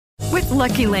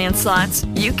Lucky Land Slots,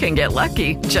 you can get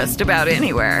lucky just about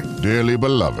anywhere. Dearly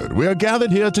beloved, we are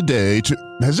gathered here today to...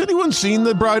 Has anyone seen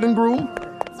the bride and groom?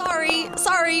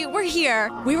 Sorry, we're here.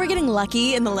 We were getting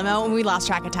lucky in the limo and we lost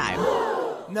track of time.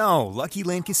 No, Lucky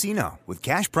Land Casino, with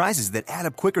cash prizes that add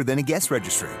up quicker than a guest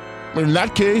registry. In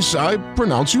that case, I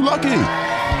pronounce you lucky.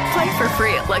 Play for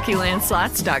free at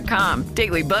LuckyLandSlots.com.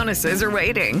 Daily bonuses are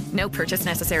waiting. No purchase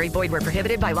necessary. Void where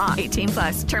prohibited by law.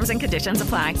 18+. Terms and conditions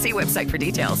apply. See website for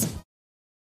details.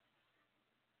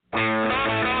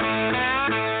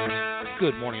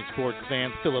 Good morning, sports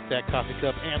fans. Fill up that coffee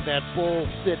cup and that bowl.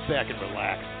 Sit back and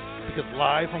relax. Because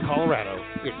live from Colorado,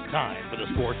 it's time for the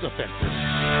Sports Offensive.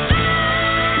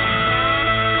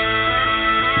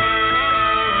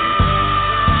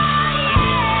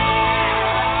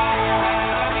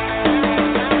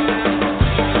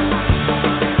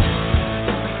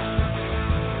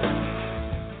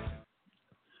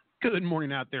 Good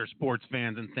morning out there, sports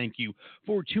fans, and thank you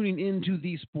for tuning in to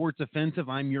the Sports Offensive.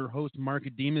 I'm your host, Mark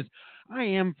Demas. I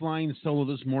am flying solo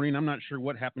this morning. I'm not sure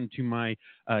what happened to my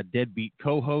deadbeat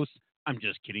co-host. I'm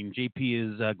just kidding.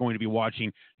 JP is going to be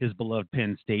watching his beloved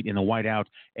Penn State in a whiteout,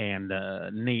 and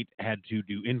Nate had to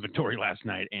do inventory last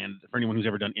night. And for anyone who's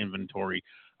ever done inventory,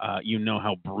 you know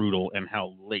how brutal and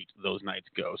how late those nights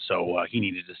go. So he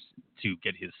needed to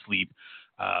get his sleep.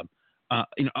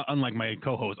 Unlike my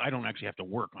co-host, I don't actually have to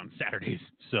work on Saturdays,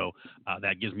 so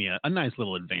that gives me a nice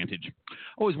little advantage.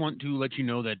 Always want to let you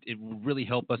know that it will really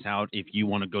help us out if you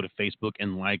want to go to Facebook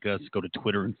and like us, go to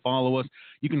Twitter and follow us.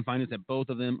 You can find us at both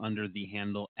of them under the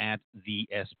handle at the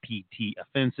SPT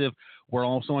Offensive. We're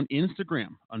also on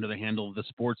Instagram under the handle of the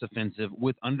Sports Offensive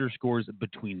with underscores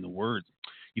between the words.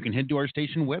 You can head to our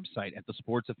station website at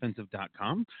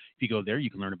thesportsoffensive.com. If you go there, you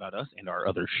can learn about us and our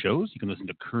other shows. You can listen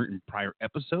to current and prior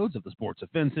episodes of the Sports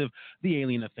Offensive, the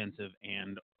Alien Offensive,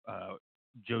 and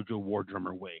JoJo War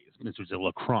Drummer Ways. This was a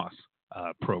lacrosse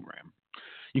program.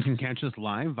 You can catch us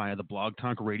live via the Blog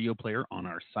Talk Radio player on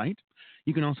our site.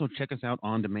 You can also check us out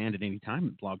on demand at any time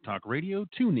at Blog Talk Radio,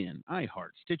 TuneIn,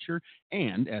 iHeart, Stitcher,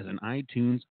 and as an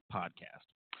iTunes podcast.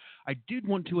 I did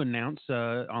want to announce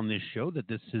on this show that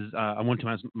I want to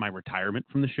announce my retirement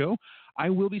from the show.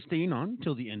 I will be staying on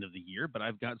until the end of the year, but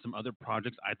I've got some other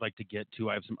projects I'd like to get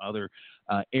to. I have some other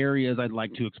areas I'd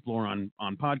like to explore on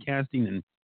podcasting, and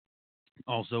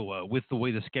also with the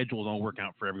way the schedules all work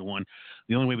out for everyone,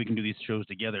 the only way we can do these shows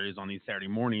together is on these Saturday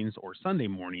mornings or Sunday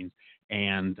mornings.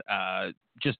 And I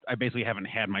basically haven't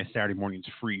had my Saturday mornings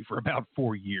free for about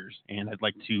 4 years. And I'd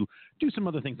like to do some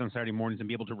other things on Saturday mornings and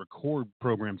be able to record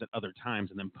programs at other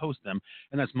times and then post them.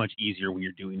 And that's much easier when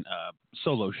you're doing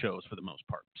solo shows for the most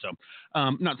part. So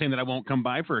not saying that I won't come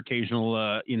by for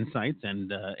occasional insights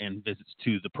and visits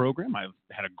to the program. I've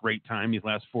had a great time these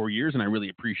last 4 years, and I really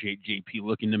appreciate JP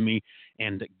looking to me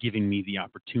and giving me the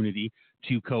opportunity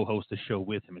to co-host the show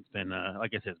with him. It's been,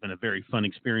 like I said, it's been a very fun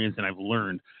experience, and I've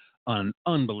learned an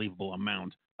unbelievable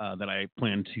amount that I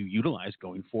plan to utilize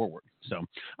going forward. So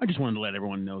I just wanted to let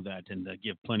everyone know that and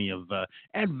give plenty of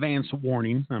advance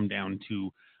warning. I'm down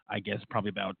to, I guess, probably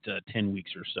about 10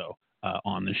 weeks or so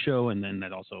on the show. And then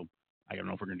that also, I don't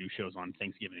know if we're going to do shows on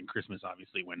Thanksgiving and Christmas,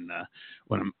 obviously, when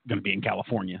I'm going to be in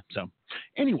California. So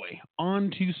anyway, on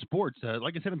to sports.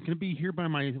 Like I said, I'm going to be here by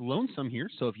my lonesome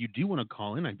here. So if you do want to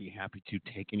call in, I'd be happy to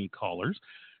take any callers.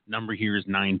 Number here is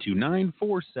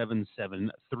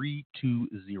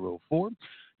 929-477-3204.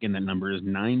 Again, that number is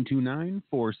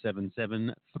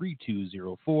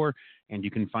 929-477-3204. And you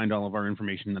can find all of our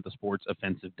information at the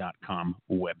sportsoffensive.com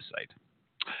website.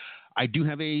 I do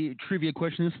have a trivia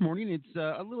question this morning. It's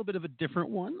a little bit of a different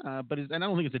one, but and I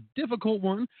don't think it's a difficult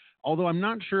one, although I'm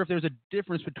not sure if there's a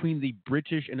difference between the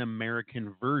British and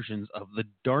American versions of the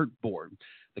dartboard.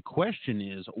 The question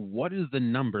is, what is the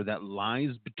number that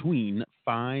lies between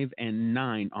 5 and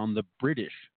 9 on the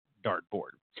British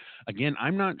dartboard? Again,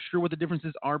 I'm not sure what the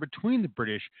differences are between the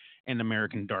British and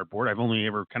American dartboard. I've only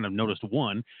ever kind of noticed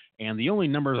one, and the only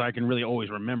numbers I can really always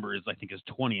remember is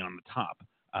 20 on the top.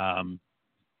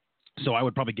 So I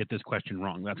would probably get this question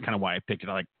wrong. That's kind of why I picked it.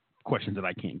 I like questions that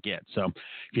I can't get. So if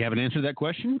you haven't answered that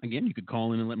question, again, you could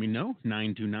call in and let me know,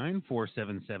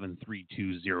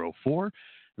 929-477-3204.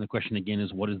 And the question again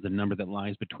is, what is the number that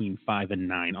lies between 5 and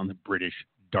 9 on the British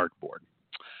dartboard?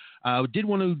 I did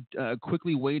want to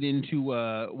quickly wade into,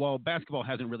 while basketball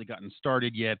hasn't really gotten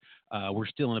started yet, we're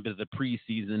still in a bit of the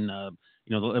preseason.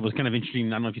 It was kind of interesting. I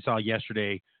don't know if you saw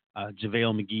yesterday,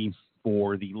 JaVale McGee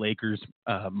for the Lakers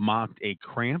mocked a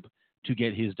cramp to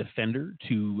get his defender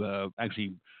to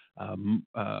actually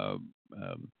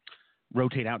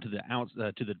rotate out to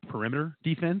the perimeter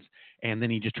defense, and then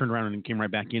he just turned around and came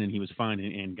right back in, and he was fine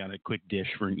and got a quick dish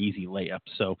for an easy layup.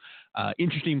 So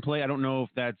interesting play. I don't know if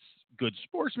that's good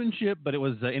sportsmanship, but it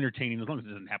was entertaining as long as it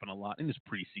doesn't happen a lot in this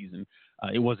preseason.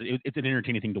 It's an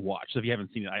entertaining thing to watch. So if you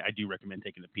haven't seen it, I do recommend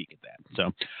taking a peek at that.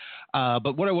 So,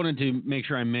 but what I wanted to make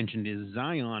sure I mentioned is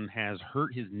Zion has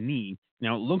hurt his knee.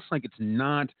 Now it looks like it's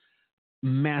not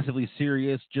massively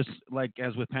serious, just like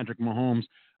as with Patrick Mahomes.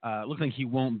 Looks like he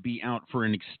won't be out for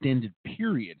an extended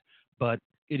period, but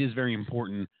it is very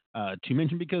important to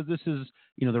mention because this is,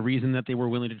 the reason that they were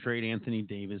willing to trade Anthony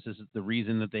Davis. This is the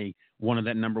reason that they wanted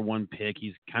that number one pick.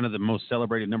 He's kind of the most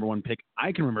celebrated number one pick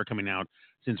I can remember coming out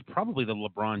since probably the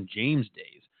LeBron James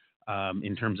days,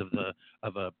 in terms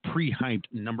of a pre-hyped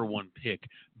number one pick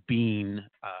being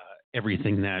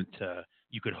everything that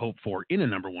you could hope for in a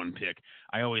number one pick.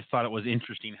 I always thought it was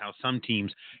interesting how some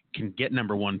teams can get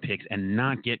number one picks and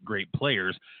not get great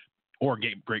players, or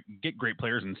get great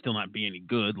players and still not be any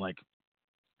good. Like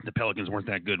the Pelicans weren't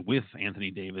that good with Anthony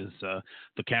Davis.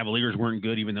 The Cavaliers weren't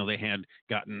good, even though they had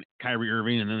gotten Kyrie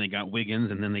Irving, and then they got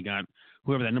Wiggins, and then they got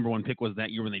whoever that number one pick was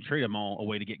that year when they traded them all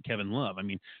away to get Kevin Love. I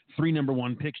mean, 3 number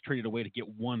one picks traded away to get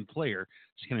one player.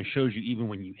 Just kind of shows you even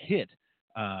when you hit,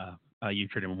 you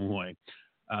trade them away.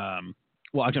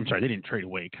 Well, I'm sorry, they didn't trade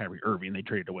away Kyrie Irving. They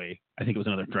traded away, I think it was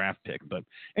another draft pick. But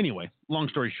anyway, long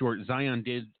story short, Zion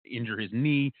did injure his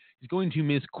knee. He's going to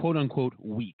miss, quote-unquote,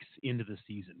 weeks into the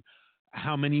season.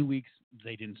 How many weeks,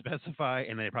 they didn't specify,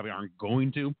 and they probably aren't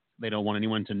going to. They don't want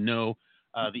anyone to know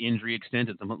the injury extent.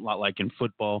 It's a lot like in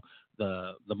football.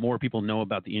 The more people know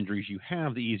about the injuries you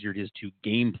have, the easier it is to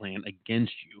game plan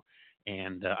against you.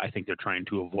 And I think they're trying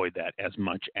to avoid that as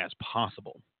much as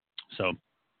possible. So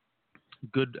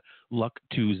good luck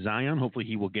to Zion. Hopefully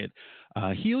he will get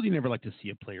healed. You never like to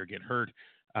see a player get hurt.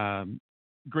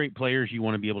 Great players, you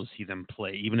want to be able to see them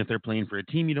play, even if they're playing for a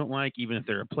team you don't like, even if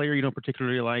they're a player you don't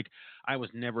particularly like. I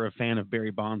was never a fan of Barry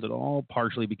Bonds at all,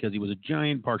 partially because he was a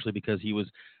Giant, partially because he was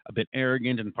a bit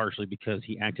arrogant, and partially because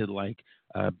he acted like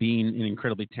being an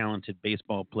incredibly talented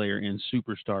baseball player and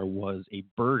superstar was a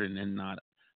burden and not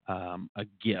a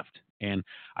gift. And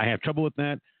I have trouble with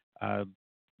that.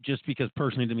 Just because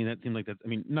personally to me that seemed like that. I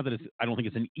mean, not that I don't think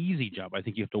it's an easy job. I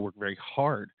think you have to work very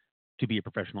hard to be a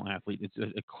professional athlete. It's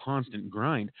a constant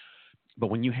grind.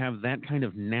 But when you have that kind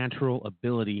of natural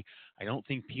ability, I don't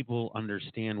think people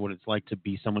understand what it's like to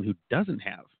be someone who doesn't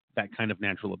have that kind of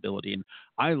natural ability. And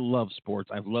I love sports.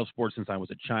 I've loved sports since I was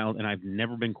a child, and I've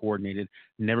never been coordinated,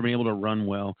 never been able to run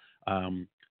well.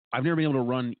 I've never been able to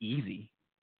run easy.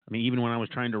 I mean, even when I was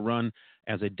trying to run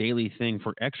as a daily thing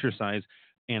for exercise,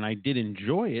 and I did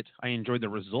enjoy it. I enjoyed the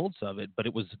results of it, but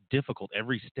it was difficult.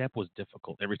 Every step was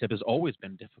difficult. Every step has always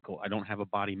been difficult. I don't have a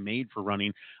body made for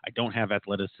running. I don't have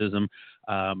athleticism.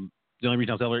 The only reason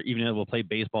I was ever even able to play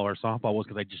baseball or softball was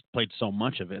because I just played so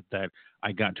much of it that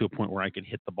I got to a point where I could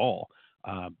hit the ball.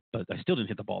 But I still didn't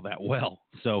hit the ball that well.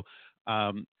 So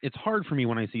it's hard for me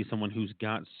when I see someone who's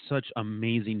got such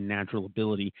amazing natural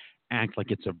ability act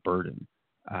like it's a burden,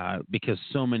 because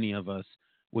so many of us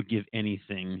would give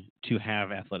anything to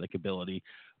have athletic ability.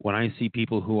 When I see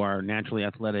people who are naturally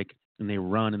athletic and they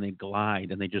run and they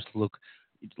glide and they just look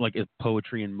like it's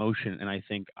poetry in motion, and I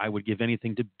think I would give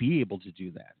anything to be able to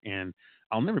do that. And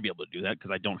I'll never be able to do that because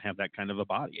I don't have that kind of a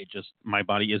body. My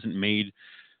body isn't made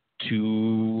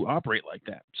to operate like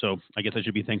that. So I guess I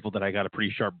should be thankful that I got a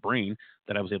pretty sharp brain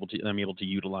that I'm able to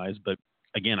utilize. But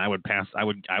again, I would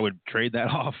trade that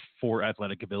off for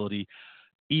athletic ability.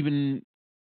 Even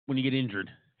when you get injured,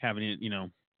 having it,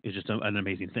 is just an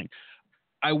amazing thing.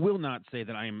 I will not say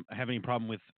that I have any problem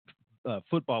with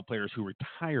football players who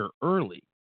retire early.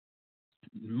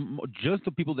 Just the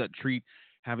people that treat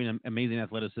having an amazing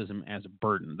athleticism as a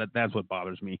burden. That's what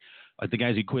bothers me. The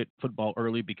guys who quit football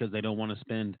early because they don't want to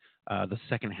spend the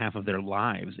second half of their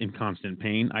lives in constant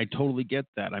pain. I totally get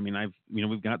that. I mean,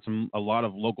 we've got a lot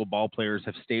of local ball players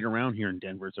have stayed around here in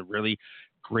Denver. It's a really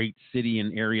great city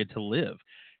and area to live.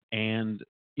 And,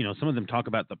 some of them talk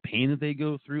about the pain that they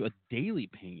go through, a daily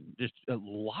pain, just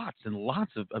lots and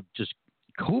lots of just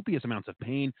copious amounts of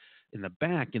pain in the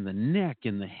back, in the neck,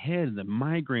 in the head, and the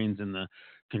migraines and the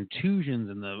contusions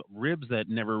and the ribs that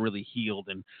never really healed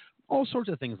and all sorts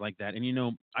of things like that.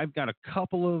 And, I've got a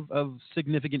couple of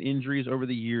significant injuries over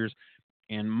the years,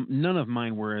 and none of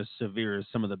mine were as severe as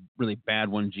some of the really bad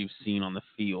ones you've seen on the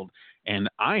field. And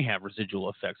I have residual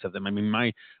effects of them. I mean,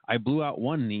 I blew out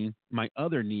one knee. My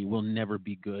other knee will never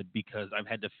be good because I've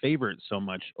had to favor it so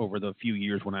much over the few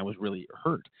years when I was really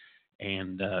hurt.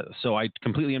 And so I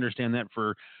completely understand that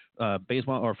for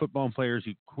baseball or football players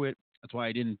who quit That's why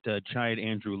I didn't chide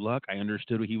Andrew Luck. I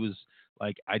understood what he was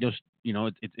like. I just,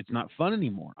 it's not fun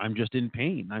anymore. I'm just in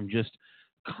pain. I'm just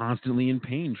constantly in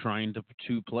pain trying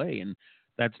to play, and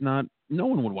that's not. No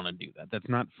one would want to do that. That's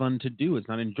not fun to do. It's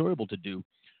not enjoyable to do.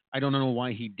 I don't know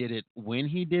why he did it when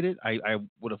he did it. I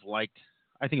would have liked.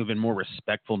 I think it would have been more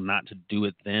respectful not to do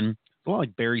it then. It's a lot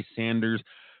like Barry Sanders,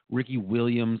 Ricky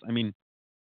Williams. I mean,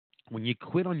 when you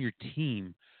quit on your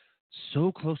team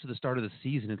so close to the start of the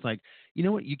season, it's like, you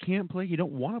know what? You can't play. You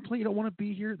don't want to play. You don't want to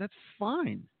be here. That's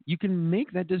fine. You can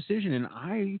make that decision. And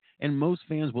I and most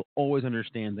fans will always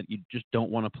understand that you just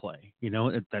don't want to play.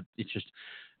 That it's just,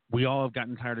 we all have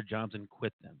gotten tired of jobs and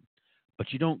quit them.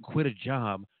 But you don't quit a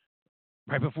job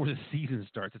right before the season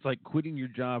starts. It's like quitting your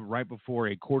job right before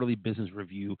a quarterly business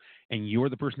review, and you're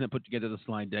the person that put together the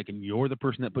slide deck, and you're the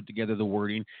person that put together the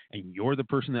wording, and you're the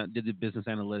person that did the business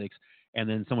analytics, and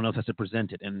then someone else has to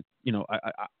present it. And,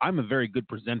 I'm a very good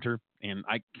presenter, and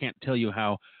I can't tell you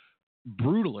how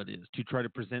brutal it is to try to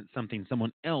present something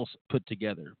someone else put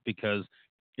together, because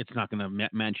it's not going to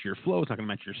match your flow. It's not going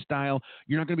to match your style.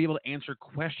 You're not going to be able to answer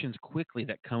questions quickly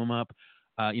that come up.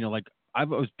 Like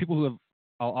people who have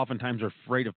oftentimes are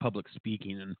afraid of public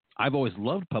speaking, and I've always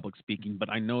loved public speaking, but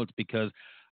I know it's because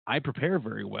I prepare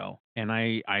very well, and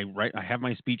I have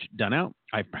my speech done out.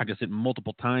 I've practiced it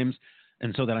multiple times,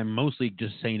 and so that I'm mostly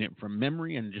just saying it from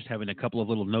memory and just having a couple of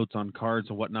little notes on cards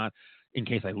and whatnot in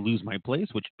case I lose my place,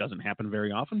 which doesn't happen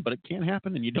very often, but it can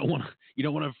happen, and you don't want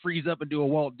to freeze up and do a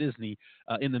Walt Disney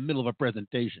in the middle of a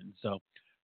presentation. So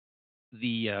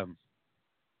again,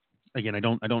 I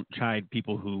don't chide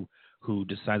people who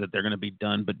decide that they're going to be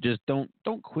done, but just don't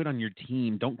quit on your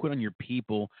team. Don't quit on your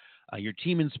people, your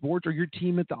team in sports or your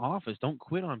team at the office. Don't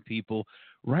quit on people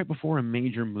right before a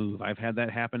major move. I've had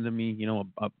that happen to me,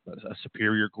 a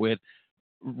superior quit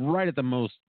right at the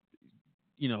most,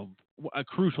 a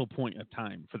crucial point of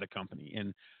time for the company.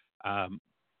 And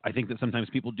I think that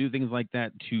sometimes people do things like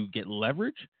that to get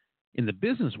leverage in the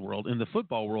business world. In the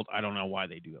football world, I don't know why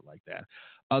they do it like that,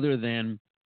 other than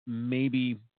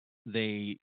maybe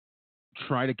they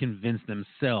try to convince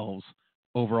themselves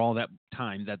over all that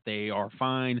time that they are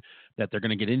fine, that they're going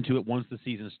to get into it. Once the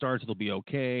season starts, it'll be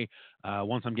okay.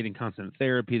 Once I'm getting constant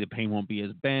therapy, the pain won't be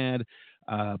as bad.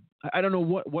 I don't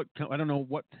know I don't know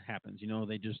what happens.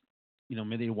 They just,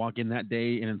 maybe they walk in that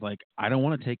day and it's like, I don't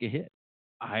want to take a hit.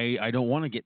 I don't want to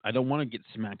get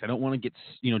smacked. I don't want to get,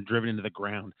 driven into the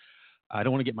ground. I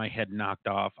don't want to get my head knocked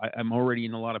off. I'm already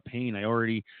in a lot of pain. I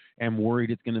already am worried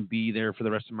it's going to be there for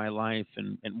the rest of my life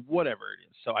and whatever it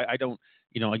is. So I don't,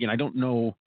 again, I don't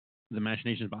know the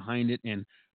machinations behind it. And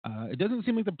it doesn't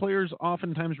seem like the players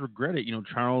oftentimes regret it.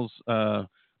 Charles, what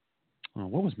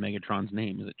was Megatron's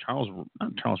name? Is it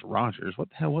not Charles Rogers? What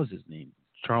the hell was his name?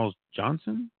 Charles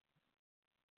Johnson?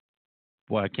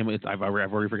 Boy, I've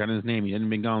already forgotten his name. He hadn't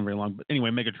been gone very long. But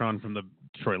anyway, Megatron from the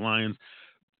Detroit Lions.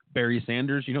 Barry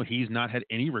Sanders, he's not had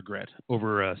any regret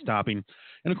over stopping.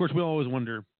 And, of course, we always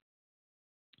wonder,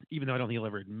 even though I don't think he'll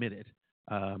ever admit it,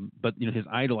 but, his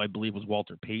idol, I believe, was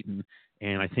Walter Payton.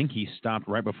 And I think he stopped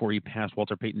right before he passed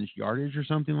Walter Payton's yardage or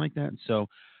something like that. So,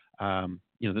 that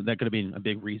could have been a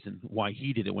big reason why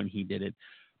he did it when he did it.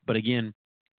 But, again,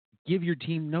 give your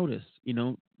team notice.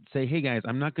 Say, hey, guys,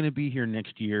 I'm not going to be here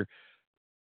next year.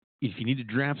 If you need to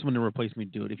draft someone to replace me,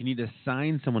 do it. If you need to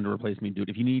sign someone to replace me, do it.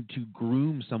 If you need to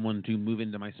groom someone to move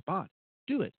into my spot,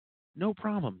 do it. No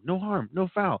problem. No harm. No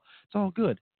foul. It's all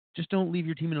good. Just don't leave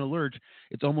your team in a lurch.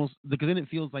 It's almost – because then it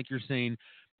feels like you're saying,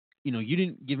 you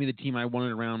didn't give me the team I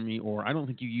wanted around me, or I don't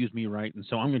think you used me right, and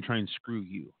so I'm going to try and screw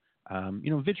you.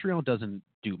 Vitriol doesn't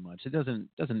do much. It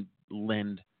doesn't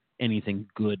lend anything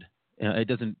good. It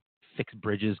doesn't fix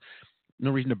bridges. No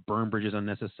reason to burn bridges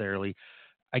unnecessarily.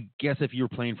 I guess if you were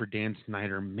playing for Dan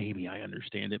Snyder, maybe I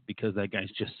understand it, because that guy's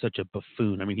just such a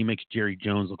buffoon. I mean, he makes Jerry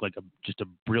Jones look like just a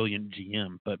brilliant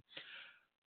GM. But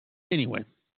anyway,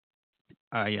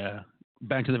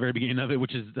 back to the very beginning of it,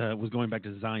 which was going back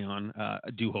to Zion. I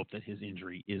do hope that his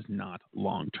injury is not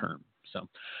long term. So,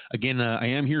 again, I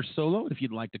am here solo. If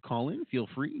you'd like to call in, feel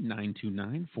free,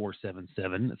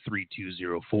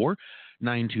 929-477-3204,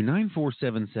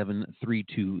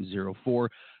 929-477-3204.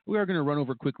 We are going to run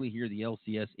over quickly here the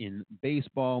LCS in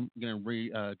baseball. I'm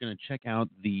going to check out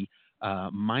the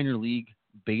minor league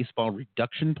baseball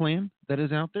reduction plan that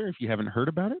is out there, if you haven't heard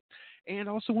about it. And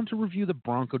also want to review the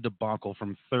Bronco debacle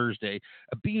from Thursday,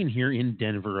 being here in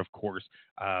Denver, of course.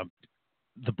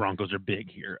 The Broncos are big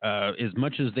here. As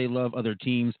much as they love other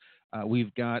teams,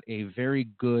 we've got a very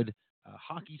good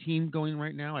hockey team going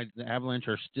right now. The Avalanche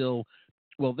are still,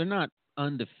 well, they're not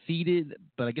undefeated,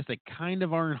 but I guess they kind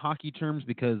of are in hockey terms,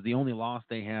 because the only loss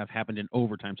they have happened in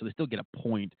overtime, so they still get a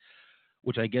point.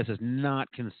 which I guess is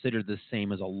not considered the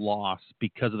same as a loss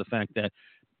because of the fact that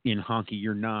in hockey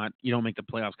you don't make the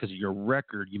playoffs because of your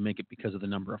record, you make it because of the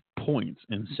number of points.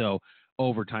 And so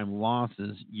overtime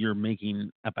losses, you're making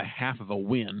up a half of a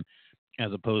win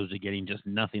as opposed to getting just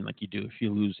nothing like you do if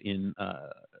you lose in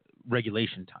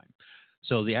regulation time.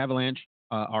 So the Avalanche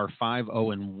are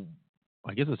 5-0 and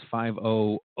I guess it's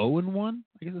 5-0-1.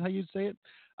 I guess is how you'd say it.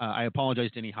 I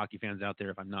apologize to any hockey fans out there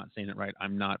if I'm not saying it right.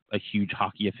 I'm not a huge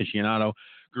hockey aficionado.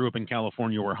 Grew up in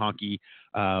California where hockey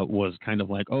was kind of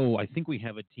like, oh, I think we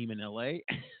have a team in LA,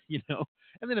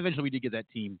 and then eventually we did get that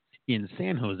team in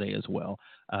San Jose as well.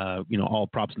 All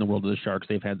props in the world of the Sharks.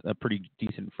 They've had a pretty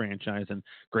decent franchise and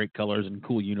great colors and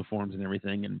cool uniforms and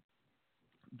everything. And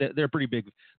they're pretty big.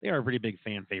 They are a pretty big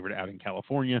fan favorite out in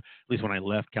California, at least when I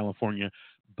left California.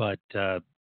 But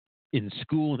in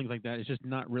school and things like that, it's just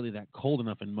not really that cold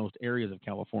enough in most areas of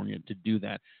California to do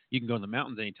that. You can go in the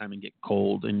mountains anytime and get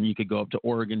cold, and you could go up to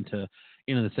Oregon to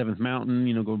into the Seventh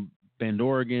Mountain, go Bend,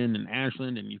 Oregon, and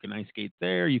Ashland, and you can ice skate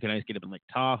there. You can ice skate up in Lake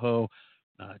Tahoe,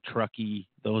 Truckee,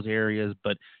 those areas.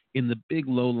 But in the big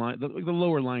the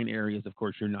lower line areas, of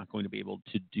course, you're not going to be able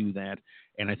to do that.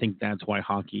 And I think that's why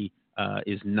hockey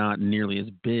is not nearly as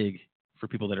big for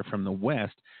people that are from the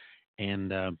West.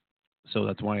 And so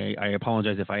that's why I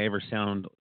apologize if I ever sound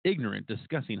ignorant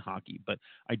discussing hockey, but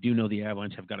I do know the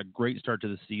Avalanche have got a great start to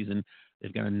the season.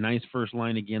 They've got a nice first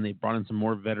line again. They brought in some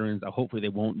more veterans. Hopefully they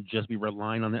won't just be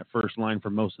relying on that first line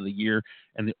for most of the year,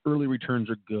 and the early returns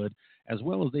are good, as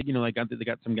well as they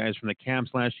got some guys from the Caps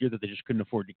last year that they just couldn't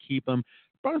afford to keep them.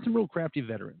 Brought in some real crafty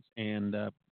veterans, and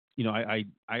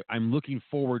I'm looking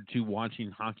forward to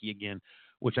watching hockey again,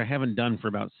 which I haven't done for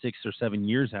about 6 or 7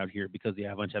 years out here because the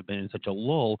Avalanche have been in such a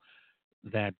lull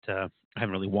that I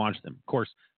haven't really watched them. Of course,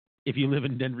 if you live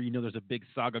in Denver, there's a big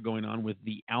saga going on with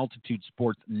the Altitude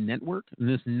Sports Network. And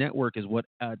this network is what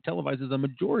televises a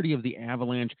majority of the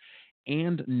Avalanche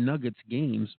and Nuggets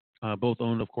games, both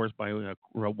owned, of course, by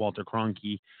Walter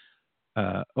Cronkite.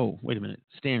 Wait a minute.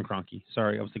 Stan Kroenke.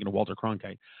 Sorry, I was thinking of Walter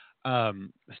Cronkite.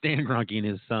 Stan Kroenke and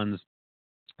his sons,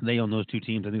 they own those two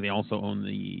teams. I think they also own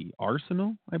the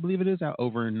Arsenal, I believe it is, out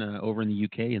over in the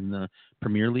UK in the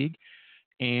Premier League.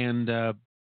 And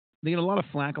they get a lot of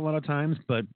flack a lot of times,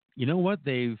 but you know what?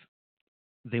 They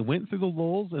went through the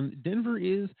lulls, and Denver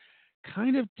is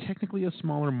kind of technically a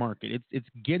smaller market. It's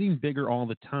getting bigger all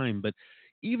the time, but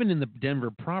even in the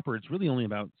Denver proper, it's really only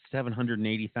about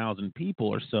 780,000 people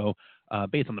or so,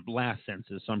 based on the last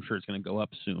census. So I'm sure it's going to go up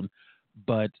soon.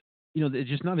 But it's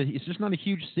just not a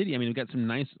huge city. I mean, we've got some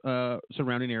nice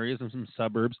surrounding areas and some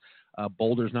suburbs.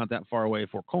 Boulder's not that far away.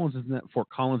 Fort Collins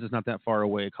is not that far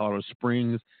away. Colorado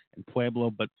Springs and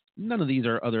Pueblo, but none of these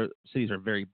other cities are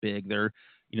very big. They're,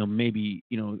 maybe,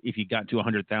 if you got to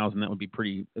 100,000, that would be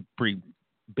pretty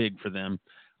big for them,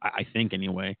 I think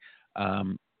anyway.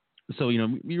 So,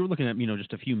 you're looking at,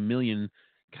 just a few million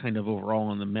kind of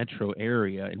overall in the metro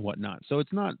area and whatnot. So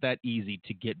it's not that easy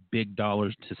to get big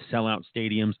dollars to sell out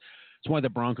stadiums. That's why the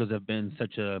Broncos have been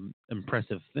such a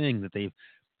impressive thing, that they've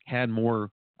had more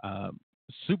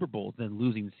Super Bowls than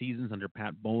losing seasons under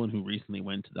Pat Bowlen, who recently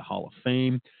went to the Hall of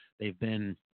Fame. They've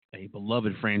been a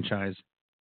beloved franchise,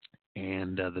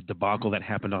 and the debacle that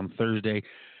happened on Thursday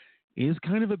is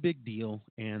kind of a big deal,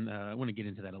 and I want to get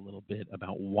into that a little bit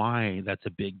about why that's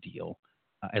a big deal,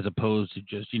 as opposed to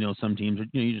just, some teams,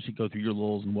 you just go through your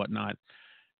lulls and whatnot.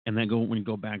 And then when you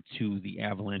go back to the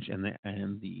Avalanche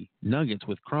and the Nuggets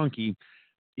with Kroenke,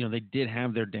 they did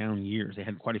have their down years. They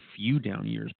had quite a few down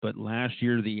years, but last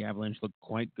year the Avalanche looked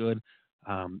quite good.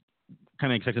 Kind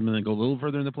of expected them to go a little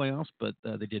further in the playoffs, but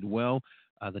they did well.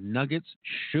 The Nuggets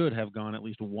should have gone at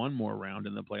least one more round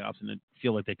in the playoffs, and I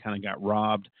feel like they kind of got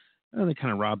robbed. They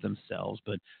kind of robbed themselves,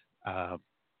 but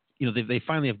they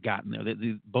finally have gotten there.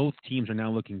 Both teams are now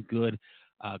looking good.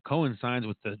 Coincides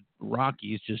with the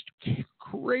Rockies just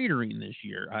cratering this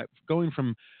year, going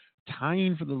from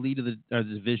tying for the lead of the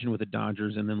division with the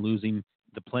Dodgers and then losing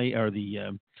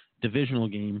the divisional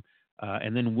game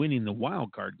and then winning the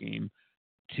wild card game,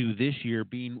 to this year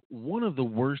being one of the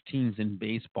worst teams in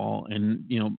baseball, and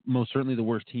most certainly the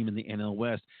worst team in the NL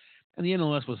West. And the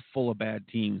NL West was full of bad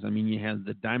teams. I mean, you had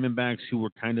the Diamondbacks, who were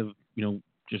kind of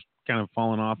just kind of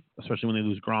falling off, especially when they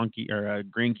lose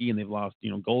Greinke, and they've lost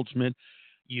Goldschmidt.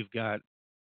 You've got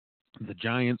the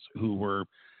Giants, who were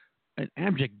an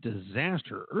abject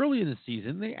disaster early in the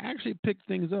season. They actually picked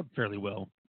things up fairly well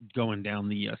going down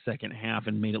the second half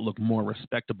and made it look more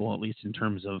respectable, at least in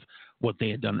terms of what they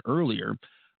had done earlier.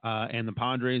 And the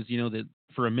Padres, that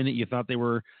for a minute you thought they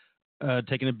were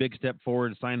taking a big step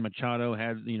forward, signed Machado,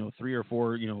 had 3 or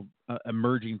 4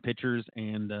 emerging pitchers,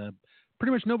 and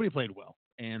pretty much nobody played well.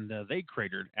 and they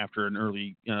cratered after an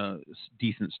early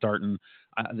decent start, and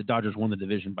the Dodgers won the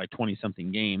division by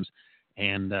 20-something games,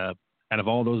 and out of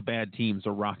all those bad teams,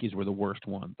 the Rockies were the worst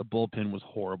one. The bullpen was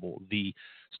horrible. The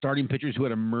starting pitchers who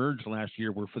had emerged last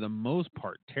year were, for the most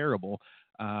part, terrible.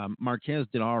 Marquez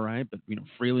did all right, but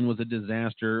Freeland was a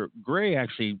disaster. Gray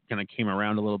actually kind of came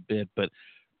around a little bit, but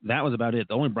that was about it.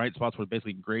 The only bright spots were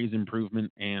basically Gray's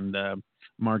improvement and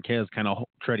Marquez kind of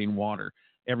treading water.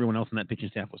 Everyone else in that pitching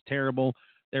staff was terrible.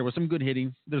 There was some good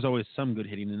hitting. There's always some good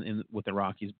hitting with the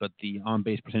Rockies, but the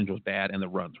on-base percentage was bad and the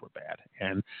runs were bad.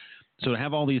 And so to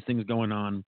have all these things going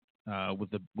on with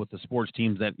the sports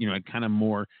teams that had kind of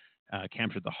more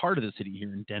captured the heart of the city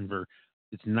here in Denver,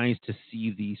 it's nice to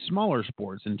see the smaller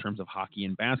sports in terms of hockey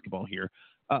and basketball here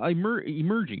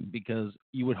emerging, because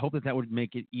you would hope that would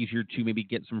make it easier to maybe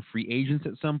get some free agents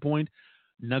at some point.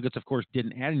 Nuggets, of course,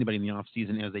 didn't add anybody in the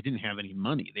offseason as they didn't have any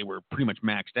money. They were pretty much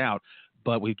maxed out,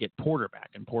 but we get Porter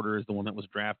back, and Porter is the one that was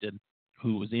drafted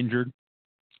who was injured.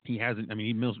 He hasn't,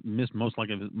 he missed most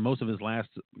of his last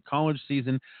college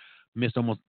season,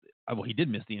 he did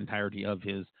miss the entirety of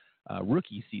his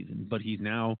rookie season, but he's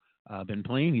now been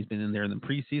playing. He's been in there in the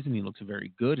preseason. He looks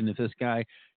very good, and if this guy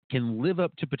can live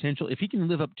up to potential, if he can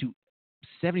live up to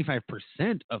 75%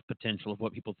 of potential of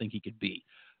what people think he could be,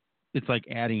 it's like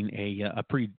adding a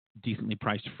pretty decently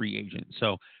priced free agent.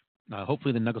 So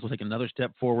hopefully the Nuggets will take another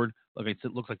step forward. Like I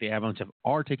said, it looks like the Avalanche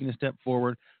are taking a step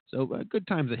forward. So good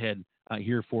times ahead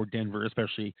here for Denver,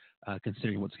 especially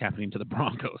considering what's happening to the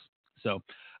Broncos. So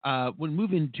we'll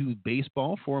move into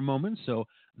baseball for a moment. So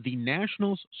the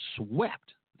Nationals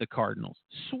swept the Cardinals,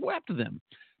 swept them.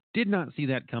 Did not see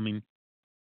that coming.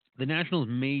 The Nationals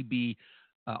may be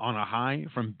on a high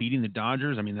from beating the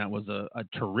Dodgers. That was a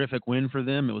terrific win for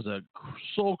them. It was a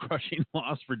soul-crushing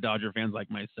loss for Dodger fans like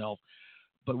myself.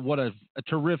 But what a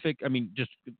terrific,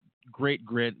 just great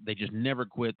grit. They just never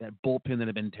quit. That bullpen that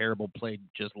had been terrible played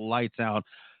just lights out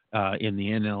in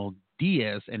the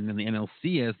NLDS, and in the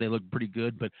NLCS they looked pretty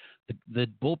good. But the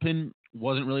bullpen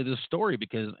wasn't really the story,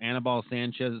 because Anibal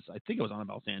Sanchez, I think it was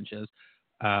Anibal Sanchez,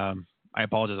 I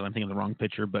apologize if I'm thinking of the wrong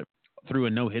pitcher, but threw a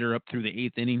no-hitter up through the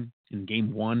 8th inning in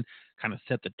game 1, kind of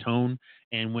set the tone.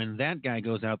 And when that guy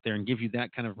goes out there and gives you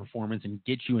that kind of performance and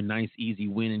gets you a nice, easy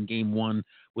win in game 1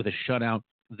 with a shutout,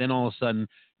 then all of a sudden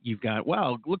you've got,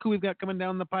 wow, look who we've got coming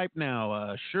down the pipe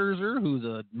now. Scherzer, who's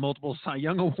a multiple Cy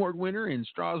Young Award winner, and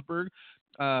Strasburg,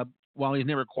 while he's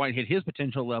never quite hit his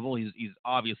potential level, he's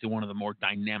obviously one of the more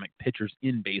dynamic pitchers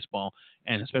in baseball,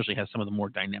 and especially has some of the more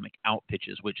dynamic out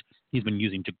pitches, which he's been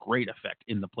using to great effect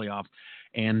in the playoffs.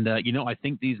 And, I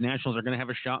think these Nationals are going to have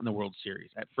a shot in the World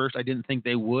Series. At first, I didn't think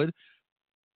they would.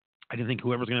 I didn't think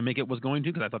whoever's going to make it was going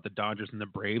to, because I thought the Dodgers and the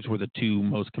Braves were the two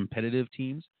most competitive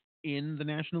teams in the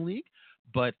National League.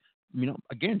 But,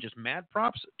 again, just mad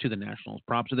props to the Nationals,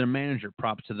 props to their manager,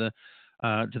 props to the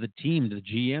team, to the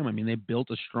GM. They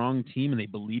built a strong team and they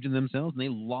believed in themselves, and they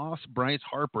lost Bryce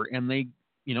Harper, and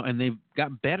they've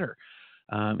got better.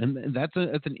 And that's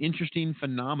an interesting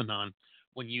phenomenon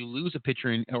when you lose a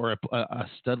pitcher or a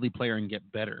studly player and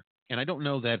get better. And I don't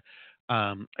know that.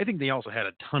 I think they also had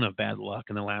a ton of bad luck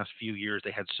in the last few years.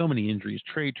 They had so many injuries: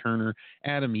 Trey Turner,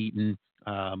 Adam Eaton,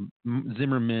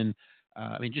 Zimmerman.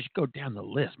 Just go down the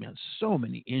list, man. So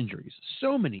many injuries.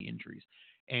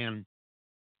 And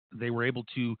they were able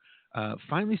to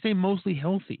finally stay mostly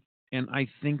healthy. And I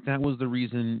think that was the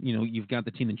reason, you've got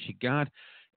the team that you got.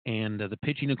 And the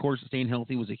pitching, of course, staying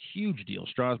healthy was a huge deal.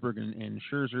 Strasburg and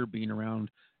Scherzer being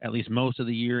around at least most of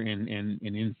the year and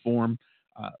in form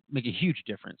make a huge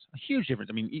difference.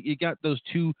 You got those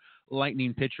two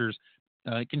lightning pitchers.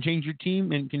 It can change your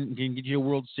team and can get you a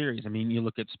World Series. You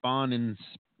look at Spawn and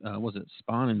was it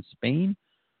Spawn in Spain?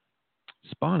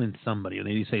 Spawn and somebody.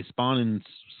 They say Spawn and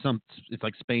some. It's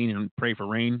like Spain and Pray for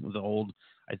Rain. The old,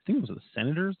 I think it was the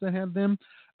Senators that had them,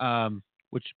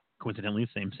 which coincidentally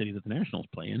same city that the Nationals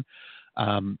play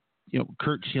in.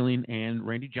 Kurt Schilling and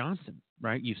Randy Johnson.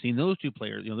 Right? You've seen those two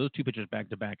players. Those two pitchers back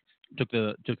to back took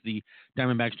the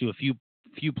Diamondbacks to a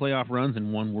few playoff runs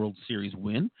and one World Series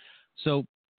win. So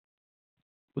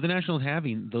with the Nationals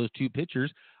having those two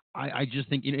pitchers, I just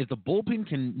think if the bullpen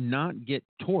can not get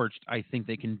torched, I think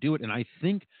they can do it. And I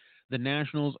think the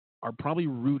Nationals are probably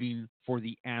rooting for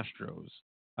the Astros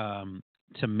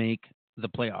to make the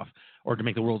playoff or to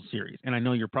make the World Series. And I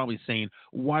know you're probably saying,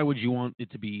 why would you want it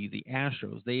to be the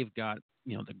Astros? They've got,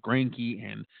 the Greinke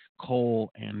and Cole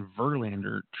and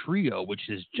Verlander trio, which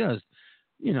is just,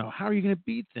 how are you going to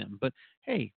beat them? But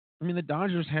hey, the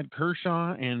Dodgers had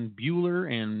Kershaw and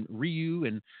Buehler and Ryu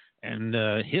and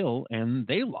Hill, and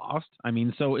they lost.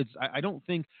 So it's I don't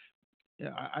think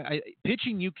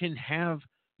pitching you can have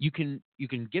you can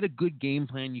get a good game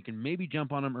plan. You can maybe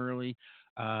jump on them early.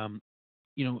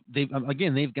 They've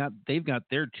got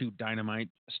their two dynamite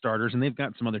starters, and they've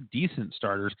got some other decent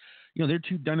starters. Their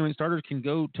two dynamite starters can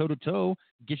go toe to toe,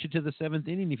 get you to the seventh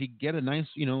inning. If you get a nice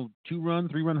 2-run,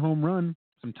 3-run home run,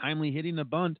 some timely hitting, a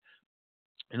bunt,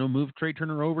 move Trey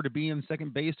Turner over to be in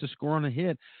second base to score on a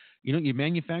hit. You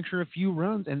manufacture a few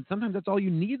runs, and sometimes that's all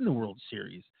you need in the World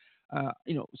Series.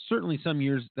 Certainly some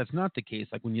years that's not the case.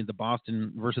 Like when you had the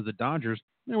Boston versus the Dodgers,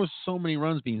 there was so many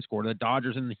runs being scored. The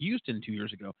Dodgers and the Houston 2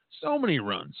 years ago, so many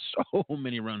runs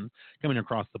coming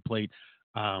across the plate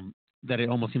that it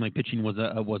almost seemed like pitching was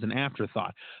an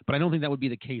afterthought. But I don't think that would be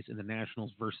the case in the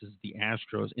Nationals versus the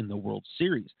Astros in the World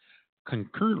Series.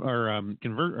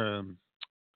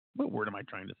 What word am I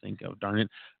trying to think of? Darn it.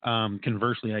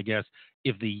 Conversely, I guess,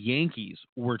 if the Yankees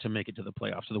were to make it to the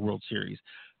playoffs of the World Series,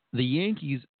 the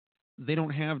Yankees, they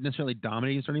don't have necessarily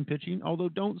dominating starting pitching, although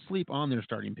don't sleep on their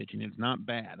starting pitching. It's not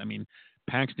bad. I mean,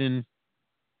 Paxton,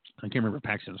 I can't remember if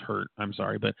Paxton's hurt. I'm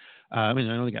sorry. But, I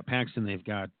know they got Paxton. They've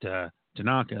got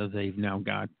Tanaka. They've now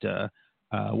got,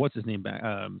 what's his name back?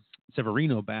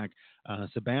 Severino back.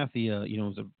 Sabathia,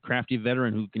 is a crafty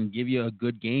veteran who can give you a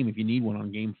good game if you need one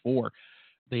on game 4.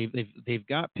 They've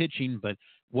got pitching, but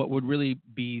what would really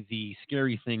be the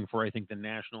scary thing for, I think, the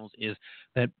Nationals is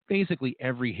that basically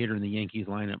every hitter in the Yankees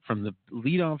lineup, from the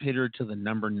leadoff hitter to the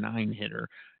number 9 hitter,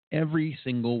 every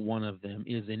single one of them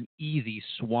is an easy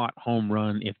SWAT home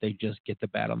run if they just get the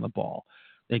bat on the ball.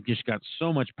 They've just got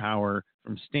so much power,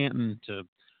 from Stanton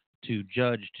to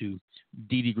Judge to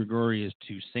Didi Gregorius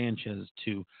to Sanchez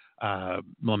to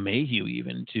LeMahieu,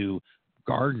 even to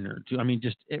Gardner,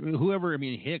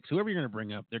 Hicks, whoever you're going to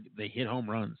bring up, they hit home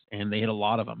runs, and they hit a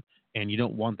lot of them. And you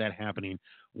don't want that happening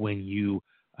when you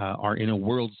are in a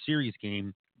World Series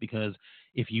game, because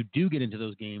if you do get into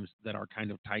those games that are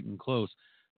kind of tight and close,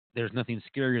 there's nothing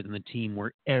scarier than the team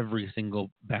where every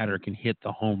single batter can hit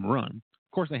the home run.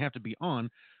 Of course, they have to be on.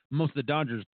 Most of the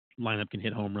Dodgers lineup can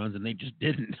hit home runs, and they just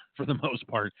didn't for the most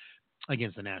part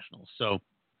against the Nationals. So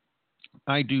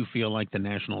I do feel like the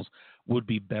Nationals would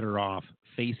be better off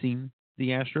facing the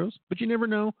Astros, but you never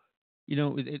know.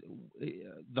 The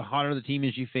hotter the team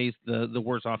is you face, the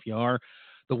worse off you are.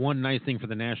 The one nice thing for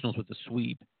the Nationals with the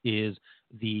sweep is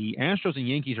the Astros and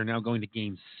Yankees are now going to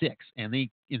Game 6, and in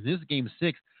this Game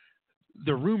 6,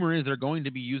 the rumor is they're going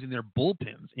to be using their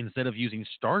bullpens instead of using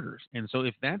starters. And so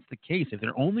if that's the case, if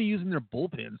they're only using their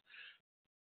bullpens,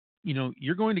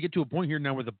 you're going to get to a point here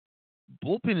now where the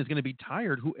bullpen is going to be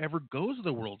tired, whoever goes to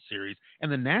the World Series,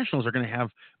 and the Nationals are going to have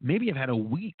had a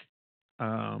week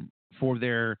for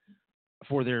their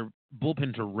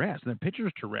bullpen to rest and their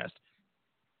pitchers to rest.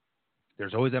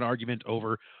 There's always that argument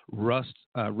over rest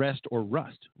or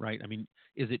rust, right? I mean,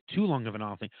 is it too long of an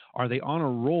off thing? Are they on a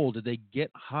roll? Did they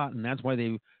get hot, and that's why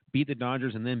they beat the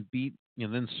Dodgers and then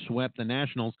then swept the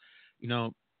Nationals?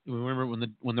 Remember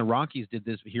when the Rockies did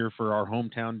this here for our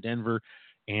hometown Denver,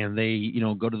 and they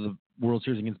go to the World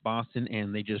Series against Boston,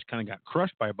 and they just kind of got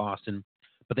crushed by Boston,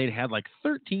 but they'd had like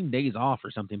 13 days off or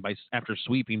something after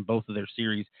sweeping both of their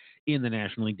series in the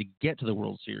National League to get to the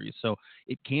World Series. So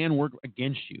it can work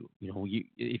against you.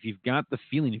 If you've got the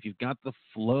feeling, if you've got the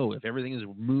flow, if everything is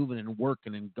moving and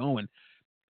working and going,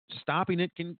 stopping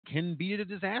it can be a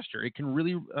disaster. It can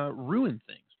really ruin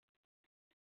things.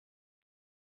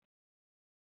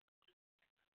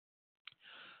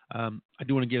 I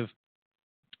do want to give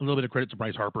a little bit of credit to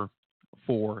Bryce Harper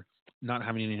for not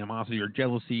having any animosity or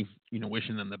jealousy,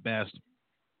 wishing them the best.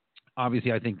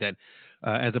 Obviously, I think that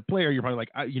as a player, you're probably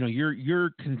like, your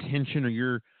contention or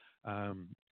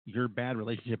your bad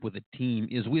relationship with the team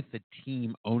is with the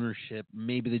team ownership,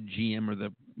 maybe the GM or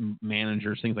the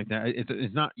managers, things like that.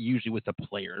 It's not usually with the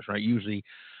players, right? Usually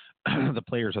the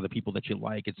players are the people that you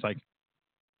like. It's like,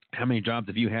 how many jobs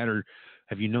have you had, or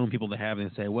have you known people that have and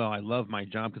say, well, I love my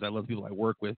job because I love the people I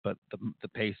work with, but the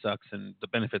pay sucks and the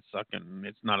benefits suck and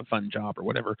it's not a fun job or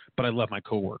whatever, but I love my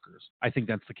coworkers. I think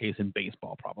that's the case in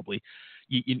baseball. Probably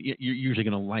you're usually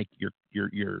going to like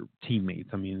your teammates.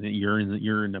 I mean, you're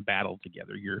in a battle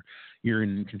together. You're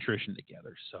in contrition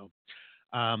together. So,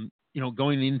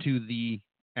 going into the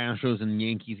Astros and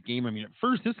Yankees game, I mean, at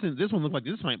first this one looked like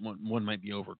this one might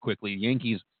be over quickly.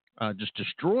 Yankees just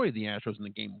destroyed the Astros in the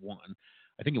game 1.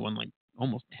 I think it won like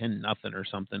almost 10-0 or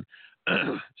something.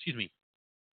 Excuse me.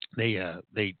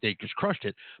 They just crushed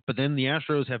it. But then the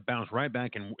Astros have bounced right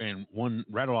back and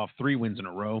rattled off 3 wins in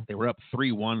a row. They were up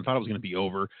 3-1. Thought it was going to be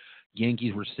over.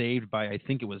 Yankees were saved by, I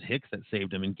think it was Hicks that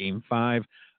saved them in game 5.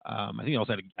 I think he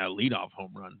also had a leadoff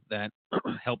home run that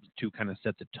helped to kind of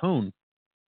set the tone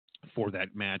for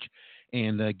that match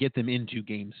and get them into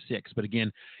game 6. But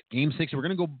again, game 6, we're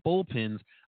going to go bullpens.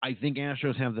 I think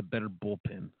Astros have the better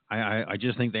bullpen. I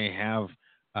just think they have,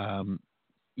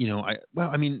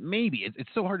 maybe it's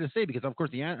so hard to say because of course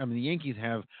the Yankees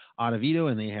have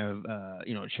Ottavino and they have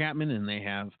Chapman and they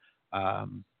have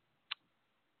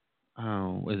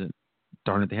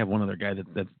they have one other guy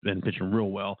that's been pitching real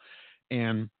well,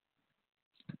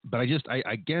 but I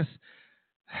guess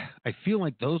I feel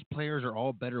like those players are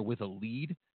all better with a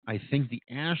lead. I think the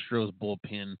Astros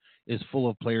bullpen is full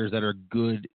of players that are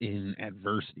good in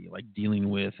adversity, like dealing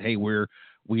with, hey,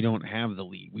 we don't have the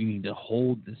lead. We need to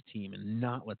hold this team and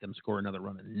not let them score another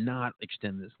run and not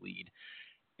extend this lead.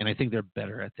 And I think they're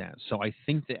better at that. So I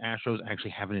think the Astros actually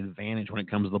have an advantage when it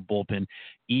comes to the bullpen,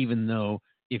 even though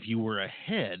if you were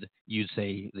ahead, you'd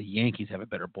say the Yankees have a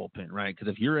better bullpen, right?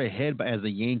 Because if you're ahead as the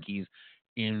Yankees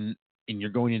and you're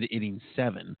going into inning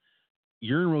 7,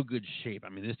 you're in real good shape. I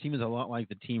mean, this team is a lot like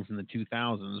the team from the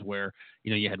 2000s where,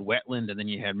 you had Wetland and then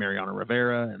you had Mariano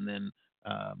Rivera and then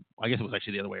I guess it was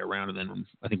actually the other way around. And then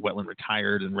I think Wetland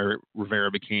retired and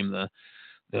Rivera became the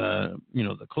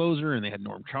closer, and they had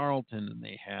Norm Charlton and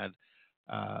they had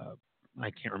I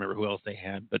can't remember who else they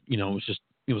had, but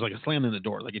it was like a slam in the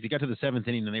door. Like if you got to the 7th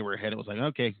inning and they were ahead, it was like,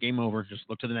 okay, game over. Just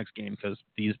look to the next game because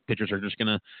these pitchers are just going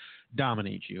to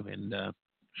dominate you. And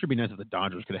should be nice if the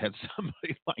Dodgers could have had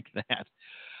somebody like that.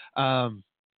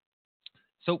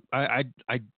 So I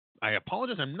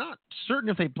apologize. I'm not certain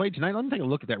if they played tonight. Let me take a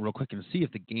look at that real quick and see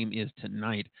if the game is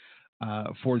tonight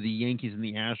for the Yankees and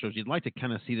the Astros. You'd like to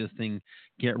kind of see this thing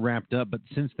get wrapped up, but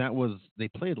since they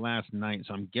played last night,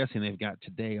 so I'm guessing they've got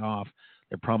today off.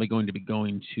 They're probably going to be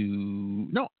going to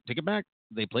no, take it back.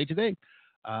 They play today.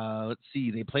 Let's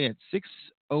see. They play at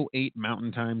 6:08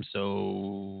 Mountain Time,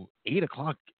 so 8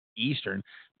 o'clock Eastern.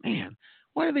 Man,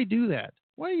 why do they do that?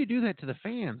 Why do you do that to the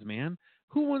fans, man?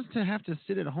 Who wants to have to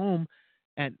sit at home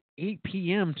at 8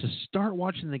 p.m. to start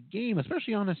watching the game,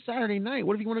 especially on a Saturday night?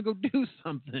 What if you want to go do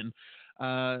something?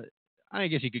 I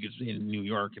guess you could just in New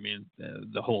York. I mean,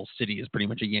 the whole city is pretty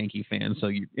much a Yankee fan, so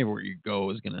everywhere you go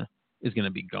is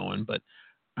gonna be going. But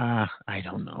I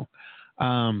don't know.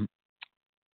 I'm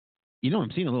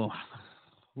seeing a little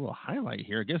highlight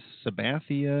here. I guess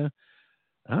Sabathia.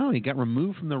 Oh, he got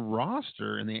removed from the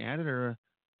roster, and they added a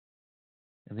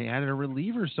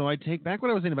reliever. So I take back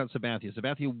what I was saying about Sabathia.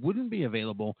 Sabathia wouldn't be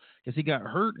available because he got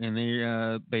hurt, and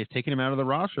they've taken him out of the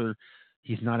roster.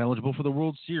 He's not eligible for the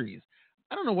World Series.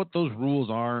 I don't know what those rules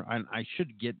are. I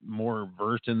should get more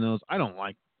versed in those. I don't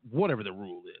like whatever the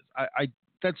rule is.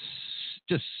 That's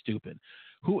just stupid.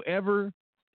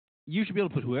 You should be able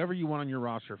to put whoever you want on your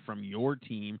roster from your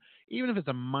team, even if it's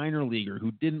a minor leaguer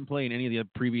who didn't play in any of the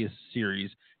previous series.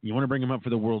 You want to bring him up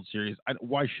for the World Series.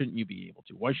 Why shouldn't you be able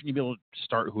to? Why shouldn't you be able to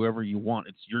start whoever you want?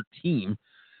 It's your team.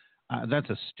 That's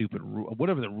a stupid rule.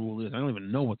 Whatever the rule is, I don't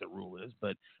even know what the rule is,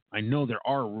 but I know there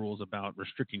are rules about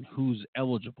restricting who's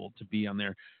eligible to be on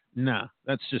there. Nah,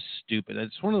 that's just stupid.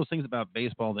 It's one of those things about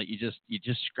baseball that you just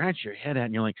scratch your head at,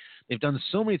 and you're like, they've done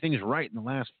so many things right in the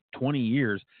last 20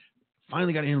 years.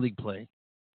 Finally got interleague play.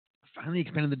 Finally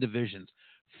expanded the divisions.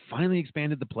 Finally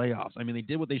expanded the playoffs. I mean, they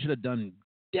did what they should have done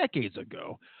decades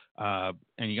ago.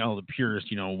 And you got all the purists,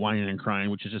 whining and crying,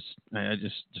 which is just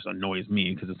annoys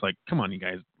me because it's like, come on, you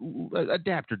guys,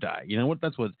 adapt or die. You know what?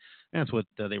 That's what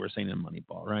they were saying in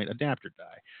Moneyball, right? Adapt or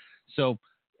die. So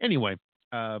anyway,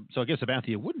 so I guess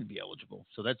Sabathia wouldn't be eligible.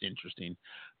 So that's interesting.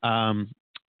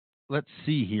 Let's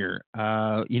see here.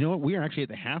 You know what? We are actually at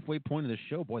the halfway point of the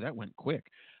show. Boy, that went quick.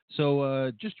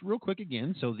 So just real quick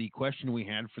again. So the question we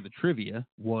had for the trivia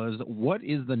was, what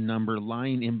is the number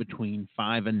lying in between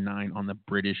 5 and 9 on the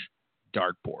British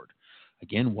dartboard?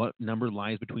 Again, what number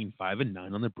lies between 5 and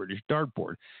 9 on the British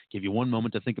dartboard? Give you one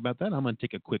moment to think about that. I'm going to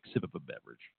take a quick sip of a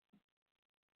beverage.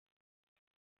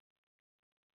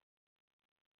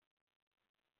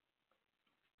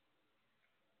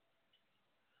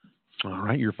 All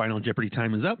right, your final Jeopardy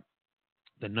time is up.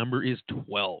 The number is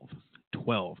 12.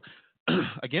 12.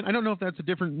 Again, I don't know if that's a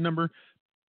different number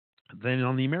than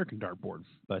on the American dartboard,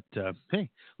 but hey, a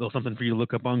little something for you to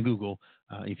look up on Google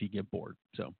if you get bored.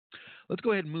 So let's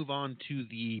go ahead and move on to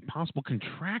the possible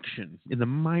contraction in the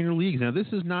minor leagues. Now, this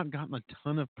has not gotten a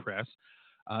ton of press.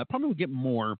 Probably will get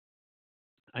more,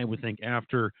 I would think,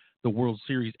 after the World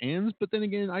Series ends, but then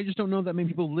again, I just don't know that many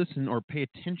people listen or pay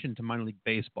attention to minor league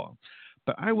baseball.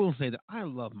 But I will say that I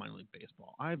love minor league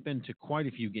baseball. I've been to quite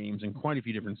a few games in quite a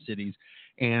few different cities,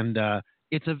 and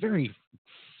it's a very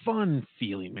fun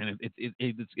feeling, man.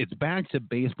 It's back to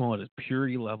baseball at its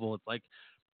purity level. It's like,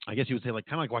 I guess you would say, like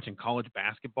kind of like watching college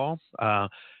basketball.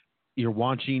 You're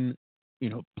watching,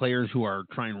 players who are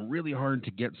trying really hard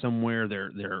to get somewhere.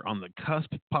 They're on the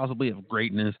cusp, possibly, of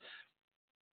greatness.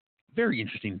 Very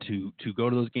interesting to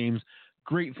go to those games.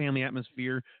 great family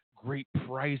atmosphere, great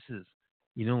prices.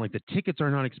 Like the tickets are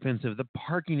not expensive. The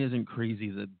parking isn't crazy.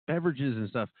 The beverages and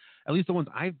stuff, at least the ones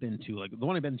I've been to, like the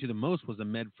one I've been to the most was the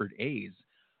Medford A's.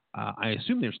 I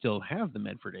assume they still have the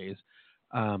Medford A's.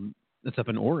 That's up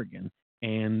in Oregon.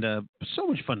 And so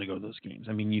much fun to go to those games.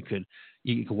 I mean, you could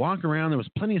walk around. There was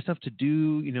plenty of stuff to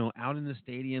do, out in the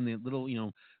stadium, the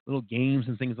little games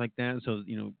and things like that. So,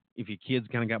 if your kids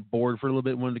kind of got bored for a little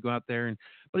bit, wanted to go out there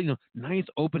but nice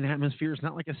open atmosphere. It's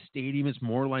not like a stadium. It's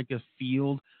more like a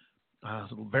field.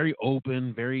 So very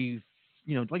open, very,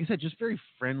 like I said, just very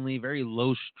friendly, very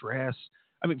low stress.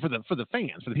 I mean, for the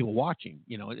fans, for the people watching,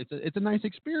 it's a nice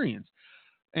experience.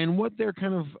 And what they're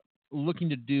kind of looking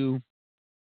to do,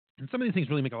 and some of these things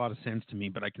really make a lot of sense to me,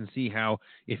 but I can see how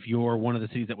if you're one of the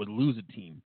cities that would lose a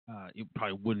team, it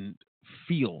probably wouldn't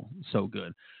feel so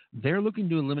good. They're looking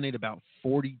to eliminate about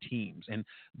 40 teams, and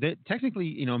that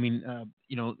technically,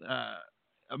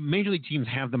 major league teams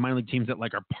have the minor league teams that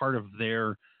like are part of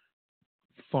their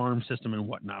farm system and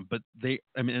whatnot, but they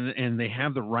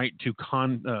have the right to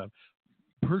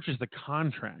purchase the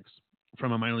contracts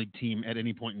from a minor league team at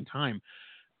any point in time.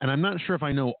 And I'm not sure if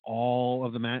I know all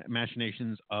of the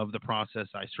machinations of the process.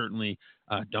 I certainly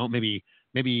don't.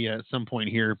 Maybe at some point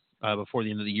here before the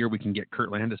end of the year, we can get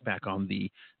Kurt Landis back on the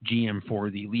GM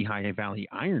for the Lehigh Valley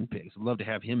Iron Pigs. I'd love to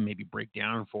have him maybe break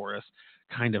down for us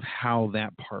kind of how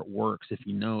that part works if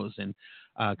he knows, and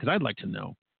because I'd like to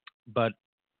know. But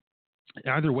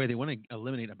either way, they want to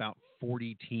eliminate about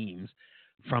 40 teams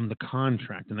from the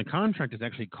contract. And the contract is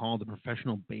actually called the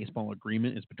Professional Baseball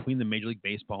Agreement. It's between the Major League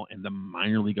Baseball and the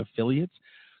minor league affiliates.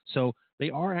 So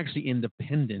they are actually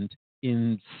independent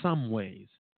in some ways.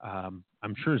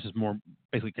 I'm sure this is more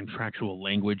basically contractual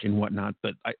language and whatnot,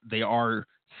 but they are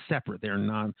separate. They are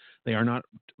not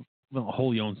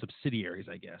wholly owned subsidiaries,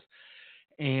 I guess.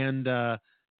 And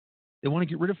they want to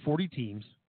get rid of 40 teams,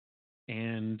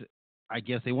 and I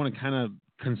guess they want to kind of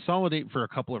consolidate for a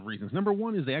couple of reasons. Number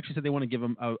one is they actually said they want to give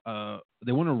them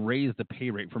they want to raise the pay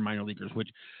rate for minor leaguers, which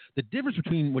the difference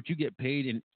between what you get paid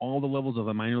in all the levels of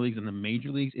the minor leagues and the major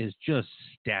leagues is just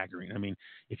staggering. I mean,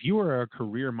 if you are a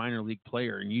career minor league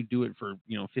player and you do it for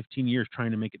 15 years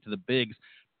trying to make it to the bigs,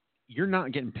 you're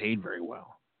not getting paid very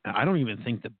well. I don't even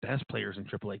think the best players in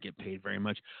AAA get paid very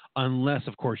much, unless,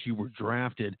 of course, you were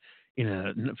drafted in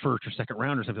a first or second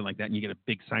round or something like that, and you get a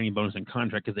big signing bonus and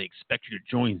contract because they expect you to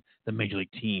join the major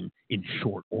league team in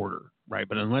short order, right?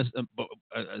 But unless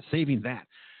saving that,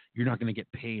 you're not going to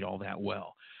get paid all that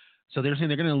well. So they're saying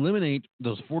they're going to eliminate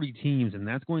those 40 teams, and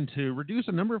that's going to reduce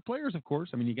a number of players, of course.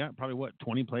 I mean, you got probably,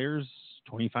 20 players,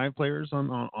 25 players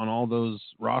on all those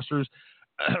rosters,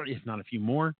 if not a few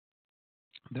more.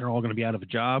 They're all going to be out of a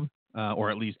job, or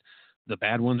at least the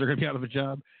bad ones are going to be out of a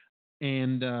job.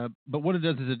 And but what it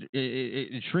does is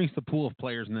it shrinks the pool of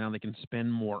players. Now they can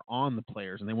spend more on the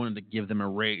players, and they wanted to give them a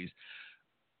raise.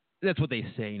 That's what they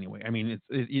say anyway. I mean,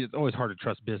 it's always hard to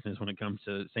trust business when it comes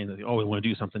to saying that we want to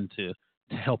do something to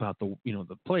help out the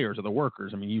the players or the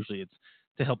workers. I mean, usually it's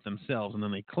to help themselves, and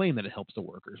then they claim that it helps the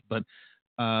workers. But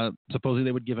supposedly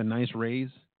they would give a nice raise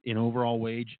in overall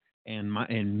wage and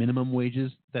minimum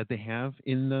wages that they have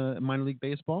in the minor league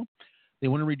baseball. They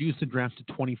want to reduce the draft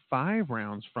to 25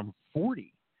 rounds from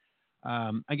 40.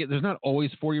 I get there's not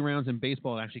always 40 rounds in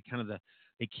baseball. Actually, kind of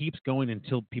it keeps going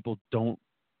until people don't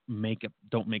make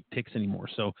picks anymore.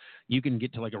 So you can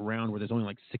get to like a round where there's only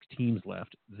like 6 teams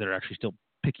left that are actually still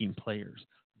picking players.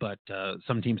 But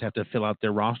some teams have to fill out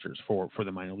their rosters for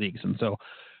the minor leagues. And so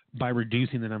by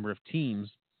reducing the number of teams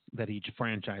that each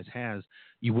franchise has,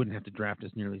 you wouldn't have to draft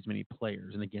as nearly as many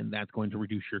players. And again, that's going to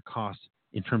reduce your costs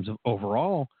in terms of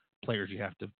overall players you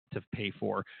have to pay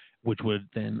for, which would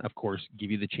then, of course,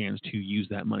 give you the chance to use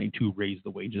that money to raise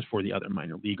the wages for the other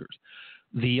minor leaguers.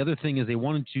 The other thing is they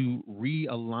wanted to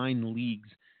realign leagues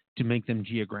to make them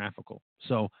geographical.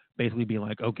 So basically be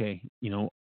like, okay,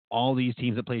 all these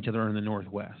teams that play each other are in the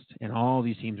Northwest, and all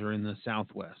these teams are in the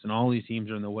Southwest, and all these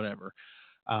teams are in the whatever.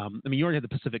 I mean, you already have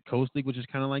the Pacific Coast League, which is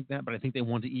kind of like that, but I think they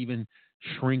want to even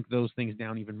shrink those things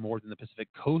down even more than the Pacific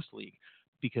Coast League,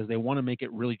 because they want to make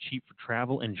it really cheap for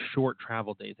travel and short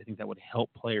travel days. I think that would help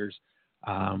players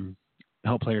out.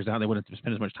 They wouldn't have to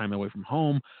spend as much time away from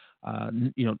home.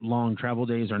 Long travel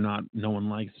days are not, no one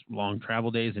likes long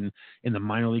travel days. And in the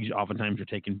minor leagues, oftentimes you're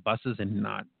taking buses and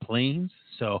not planes.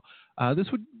 So this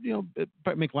would,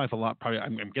 make life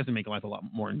I'm guessing make life a lot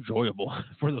more enjoyable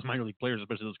for those minor league players,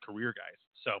 especially those career guys.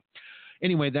 So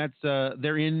anyway, that's,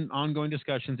 they're in ongoing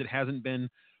discussions. It hasn't been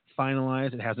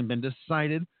finalized. It hasn't been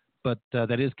decided, but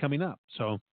that is coming up.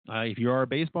 So if you are a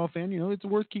baseball fan, it's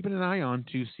worth keeping an eye on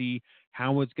to see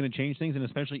how it's going to change things. And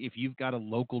especially if you've got a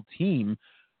local team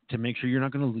to make sure you're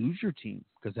not going to lose your team,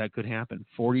 because that could happen.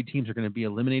 40 teams are going to be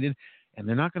eliminated, and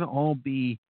they're not going to all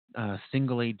be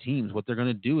single A teams. What they're going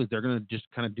to do is they're going to just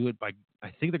kind of do it by,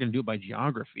 I think they're going to do it by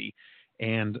geography,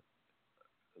 and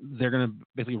they're going to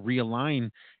basically realign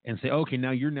and say, okay,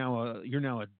 now you're now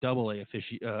a double A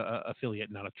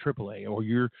affiliate, not a triple A, or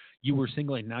you were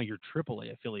single A, now you're triple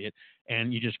A affiliate,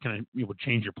 and you just kind of would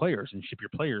change your players and ship your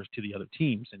players to the other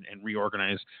teams and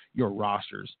reorganize your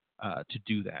rosters to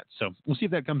do that. So we'll see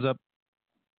if that comes up.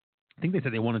 I think they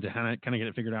said they wanted to kind of get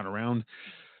it figured out around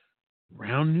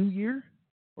New Year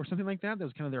or something like that. That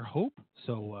was kind of their hope.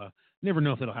 So never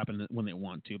know if it'll happen when they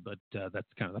want to, but that's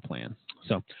kind of the plan.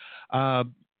 So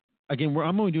again,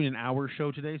 I'm only doing an hour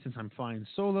show today since I'm flying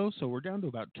solo, so we're down to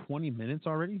about 20 minutes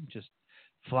already. Just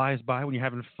flies by when you're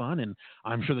having fun, and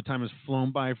I'm sure the time has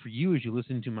flown by for you as you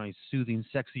listen to my soothing,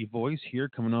 sexy voice here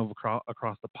coming over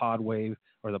across the pod wave,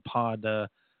 or the pod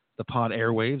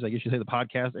airwaves, I guess you say, the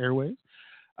podcast airwaves.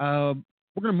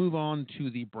 We're going to move on to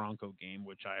the Bronco game,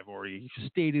 which I've already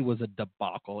stated was a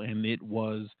debacle, and it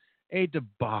was a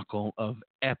debacle of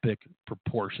epic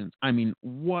proportions. I mean,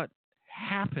 what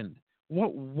happened?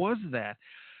 What was that?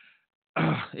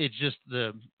 It's just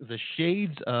the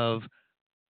shades of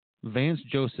Vance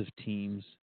Joseph teams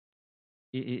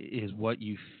is what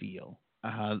you feel.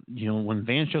 When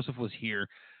Vance Joseph was here,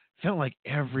 felt like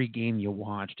every game you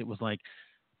watched, it was like,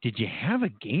 did you have a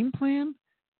game plan?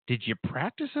 Did you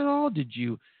practice at all? Did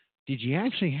you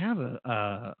actually have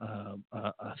a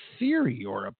theory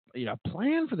or a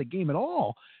plan for the game at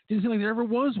all? Didn't seem like there ever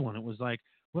was one. It was like,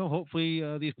 well, hopefully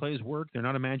these plays work. They're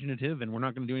not imaginative, and we're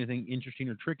not going to do anything interesting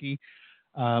or tricky.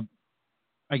 I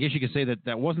guess you could say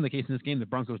that wasn't the case in this game. The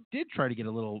Broncos did try to get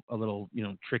a little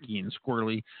tricky and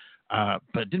squirrely,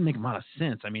 but it didn't make a lot of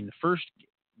sense. I mean, the first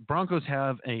Broncos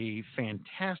have a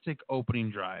fantastic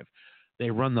opening drive. They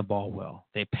run the ball well.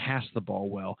 They pass the ball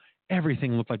well.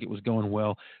 Everything looked like it was going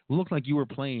well. It looked like you were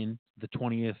playing the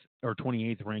 20th or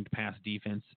 28th ranked pass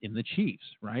defense in the Chiefs,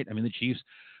 right? I mean, the Chiefs,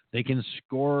 they can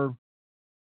score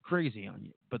crazy on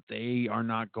you, but they are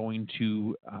not going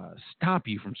to stop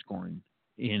you from scoring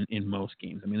in most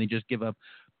games. I mean, they just give up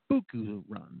buku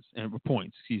runs and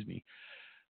points, excuse me.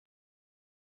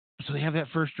 So they have that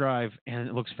first drive, and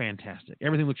it looks fantastic.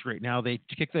 Everything looks great. Now they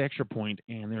kick the extra point,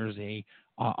 and there's a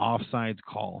offsides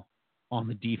call on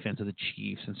the defense of the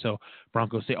Chiefs. And so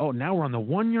Broncos say, oh, now we're on the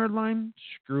 1 yard line.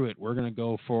 Screw it. We're going to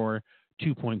go for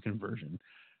 2-point conversion.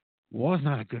 Was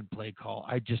not a good play call.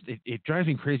 It drives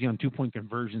me crazy on 2-point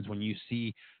conversions when you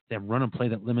see them run a play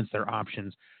that limits their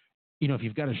options. If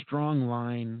you've got a strong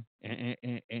line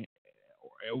and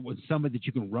with somebody that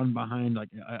you can run behind, like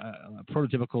a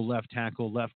prototypical left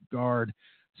tackle, left guard,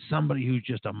 somebody who's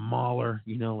just a mauler,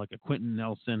 like a Quentin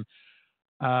Nelson,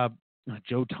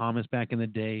 Joe Thomas back in the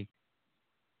day,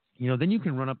 then you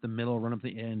can run up the middle, run up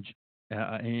the edge,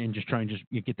 and just try and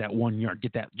you get that 1 yard,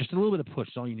 get that just a little bit of push.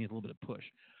 That's all you need, a little bit of push.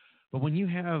 But when you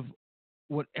have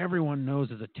what everyone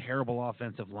knows is a terrible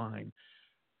offensive line,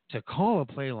 to call a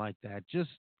play like that just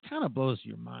kind of blows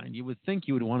your mind. You would think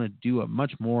you would want to do a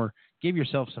much more, give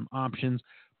yourself some options,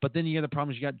 but then you got the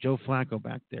problem is you got Joe Flacco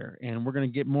back there, and we're going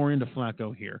to get more into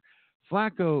Flacco here.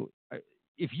 Flacco,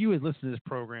 if you had listened to this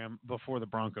program before the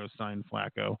Broncos signed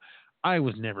Flacco, I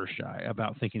was never shy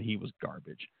about thinking he was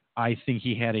garbage. I think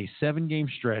he had a 7-game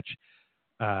stretch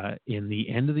in the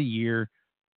end of the year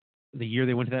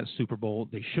they went to that Super Bowl.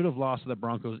 They should have lost to the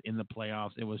Broncos in the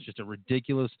playoffs. It was just a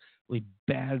ridiculously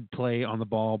bad play on the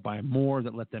ball by Moore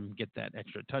that let them get that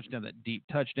extra touchdown, that deep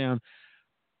touchdown.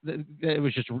 It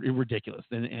was just ridiculous.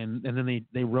 And then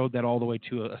they rode that all the way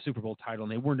to a Super Bowl title,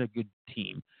 and they weren't a good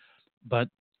team. But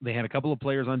they had a couple of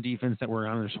players on defense that were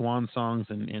on their swan songs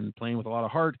and playing with a lot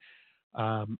of heart.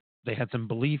 They had some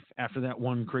belief after that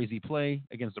one crazy play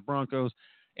against the Broncos.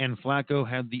 And Flacco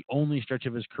had the only stretch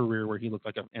of his career where he looked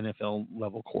like an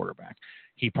NFL-level quarterback.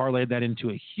 He parlayed that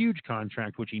into a huge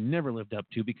contract, which he never lived up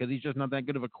to because he's just not that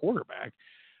good of a quarterback.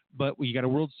 But when you got a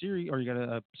World Series or you got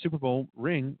a Super Bowl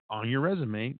ring on your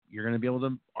resume, you're going to be able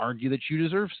to argue that you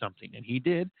deserve something. And he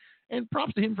did. And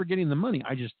props to him for getting the money.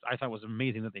 I thought it was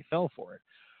amazing that they fell for it.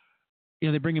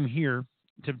 They bring him here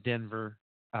to Denver.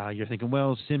 You're thinking,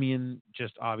 well, Simeon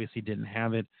just obviously didn't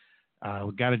have it.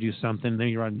 We got to do something. Then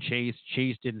you're on Chase.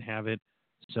 Chase didn't have it.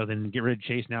 So then get rid of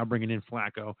Chase. Now bringing in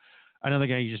Flacco. Another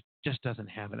guy who just doesn't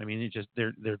have it. I mean,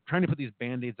 they're trying to put these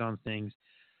Band-Aids on things.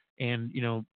 And,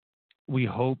 we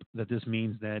hope that this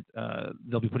means that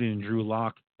they'll be putting in Drew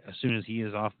Lock as soon as he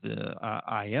is off the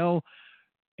IL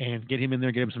and get him in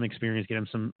there, get him some experience, get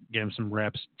him some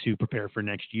reps to prepare for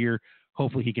next year.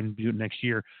 Hopefully he can do it next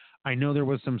year. I know there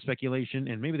was some speculation,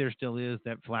 and maybe there still is,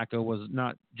 that Flacco was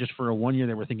not just for a 1 year.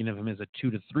 They were thinking of him as a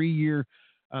 2 to 3 year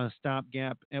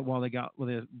stopgap while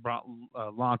they brought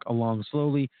Locke along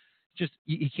slowly. Just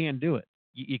you can't do it.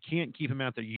 You can't keep him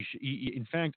out there. In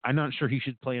fact, I'm not sure he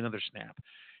should play another snap.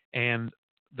 And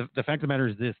the fact of the matter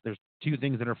is this: there's two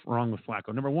things that are wrong with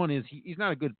Flacco. Number one is he's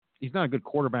not a good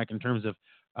quarterback in terms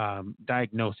of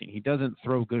diagnosing. He doesn't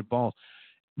throw good balls.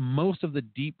 Most of the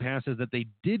deep passes that they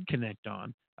did connect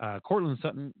on, Cortland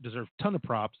Sutton deserves a ton of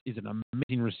props. He's an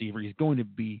amazing receiver. He's going to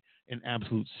be an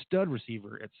absolute stud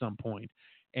receiver at some point.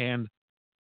 And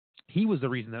he was the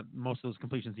reason that most of those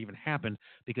completions even happened,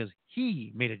 because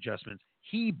he made adjustments.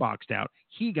 He boxed out.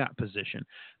 He got position.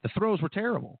 The throws were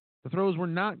terrible. The throws were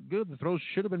not good. The throws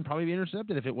should have been probably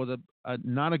intercepted if it was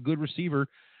not a good receiver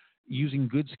using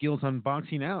good skills on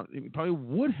boxing out. It probably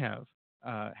would have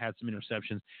had some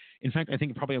interceptions. In fact, I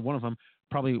think probably one of them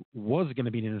probably was going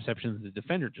to be an interception that the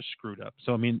defender just screwed up.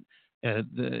 So I mean,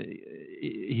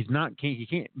 he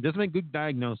doesn't make good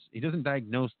diagnose. He doesn't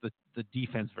diagnose the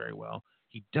defense very well.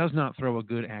 He does not throw a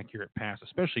good accurate pass,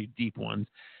 especially deep ones.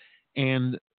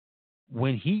 And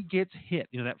when he gets hit,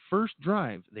 that first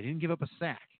drive, they didn't give up a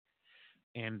sack.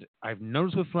 And I've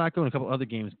noticed with Flacco in a couple other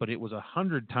games, but it was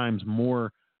 100 times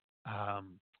more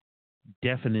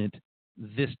definite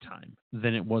this time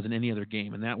than it was in any other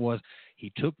game. And that was,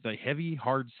 he took the heavy,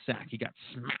 hard sack. He got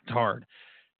smacked hard.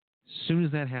 As soon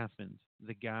as that happened,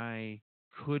 the guy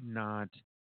could not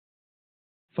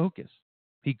focus.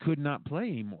 He could not play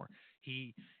anymore.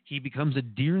 He becomes a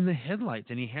deer in the headlights,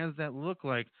 and he has that look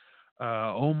like,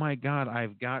 oh my God,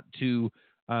 I've got to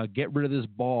get rid of this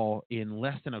ball in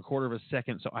less than a quarter of a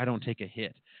second so I don't take a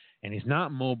hit. And he's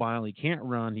not mobile. He can't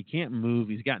run. He can't move.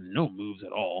 He's got no moves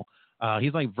at all.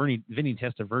 He's like Vinny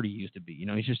Testaverde used to be.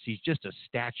 He's just a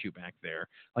statue back there,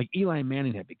 like Eli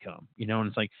Manning had become. And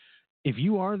it's like, if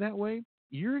you are that way,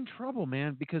 you're in trouble,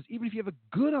 man, because even if you have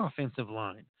a good offensive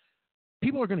line,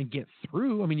 people are going to get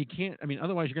through. You can't.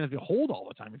 Otherwise you're going to have to hold all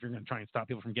the time if you're going to try and stop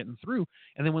people from getting through.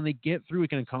 And then when they get through,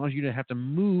 it's going to cause you to have to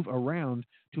move around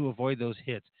to avoid those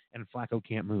hits. And Flacco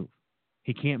can't move.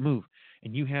 He can't move.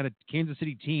 And you had a Kansas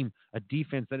City team, a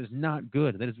defense that is not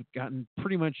good, that has gotten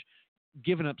pretty much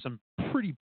given up some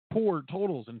pretty poor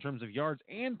totals in terms of yards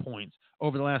and points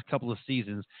over the last couple of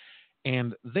seasons.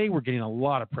 And they were getting a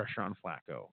lot of pressure on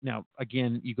Flacco. Now,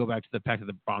 again, you go back to the fact that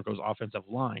the Broncos' offensive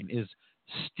line is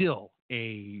still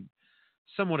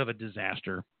somewhat of a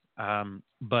disaster.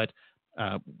 But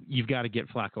you've got to get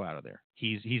Flacco out of there.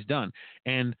 He's done.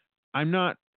 And I'm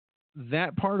not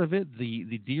that part of it,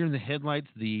 the deer in the headlights,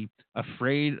 the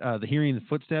afraid, the hearing the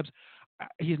footsteps.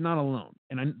 He's not alone.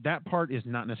 And that part is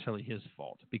not necessarily his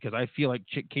fault, because I feel like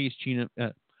Case Keenum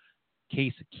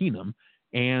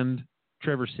and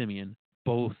Trevor Siemian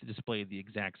both displayed the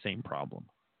exact same problem.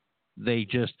 They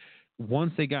just,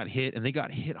 once they got hit, and they got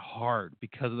hit hard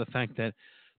because of the fact that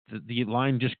the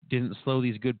line just didn't slow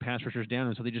these good pass rushers down,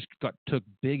 and so they just took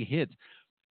big hits.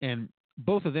 And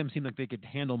both of them seemed like they could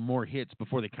handle more hits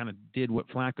before they kind of did what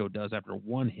Flacco does after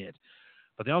one hit.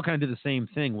 But they all kind of did the same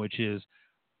thing, which is,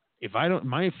 if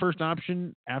my first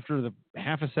option after the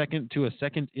half a second to a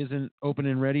second isn't open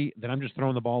and ready, then I'm just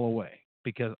throwing the ball away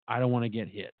because I don't want to get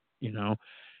hit,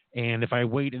 And if I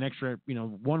wait an extra,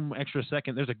 one extra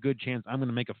second, there's a good chance I'm going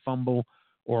to make a fumble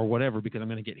or whatever, because I'm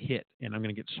going to get hit and I'm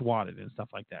going to get swatted and stuff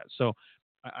like that. So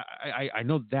I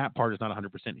know that part is not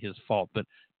 100% his fault, but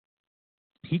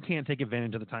he can't take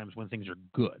advantage of the times when things are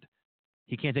good.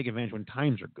 He can't take advantage when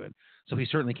times are good. So he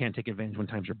certainly can't take advantage when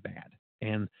times are bad.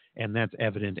 And that's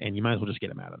evident, and you might as well just get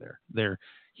him out of there.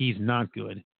 He's not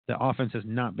good. The offense has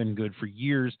not been good for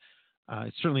years.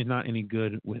 It's certainly not any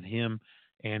good with him,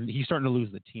 and he's starting to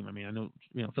lose the team. I know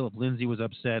Philip Lindsay was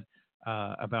upset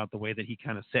about the way that he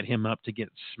kind of set him up to get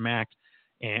smacked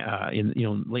in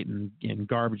late in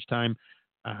garbage time.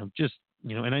 And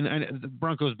the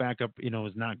Broncos backup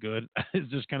is not good.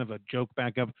 It's just kind of a joke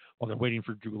backup while they're waiting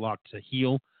for Drew Lock to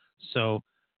heal. So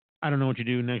I don't know what you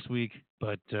do next week,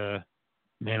 but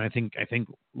man, I think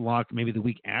Lock, maybe the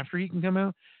week after he can come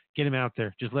out, get him out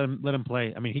there. Just let him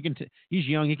play. He can. He's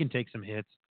young. He can take some hits,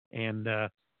 and I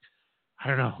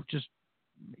don't know. Just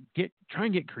try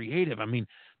and get creative.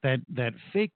 That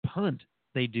fake punt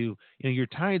they do. You're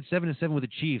tied 7-7 with the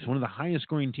Chiefs, one of the highest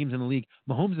scoring teams in the league.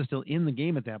 Mahomes is still in the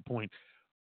game at that point.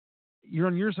 You're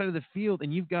on your side of the field,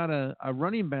 and you've got a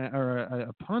running back or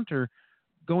a punter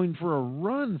going for a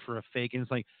run for a fake, and it's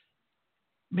like,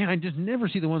 man, I just never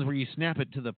see the ones where you snap it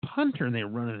to the punter and they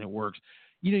run and it works.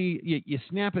 You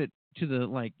snap it to the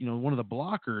one of the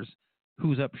blockers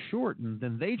who's up short, and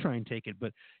then they try and take it.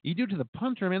 But you do it to the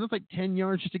punter, man, that's like 10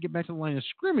 yards just to get back to the line of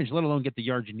scrimmage, let alone get the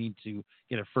yards you need to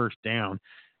get a first down.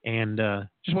 And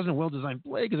just wasn't a well-designed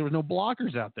play because there was no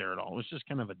blockers out there at all. It was just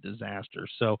kind of a disaster.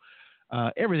 So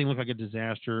everything looked like a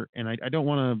disaster, and I don't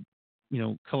want to,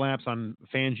 collapse on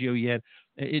Fangio yet.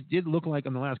 It did look like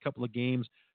in the last couple of games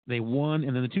they won,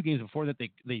 and then the 2 games before that they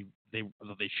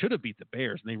should have beat the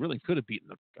Bears, and they really could have beaten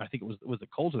I think it was the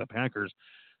Colts or the Packers.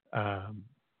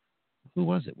 Who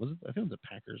was it? I think it was the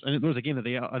Packers. And there was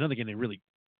another game they really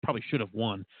probably should have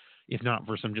won, if not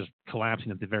for some just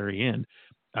collapsing at the very end.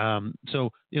 So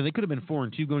they could have been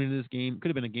 4-2 going into this game. Could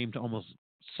have been a game to almost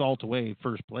salt away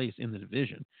first place in the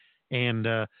division. And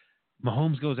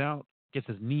Mahomes goes out, gets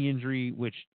his knee injury,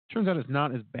 which turns out it's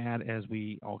not as bad as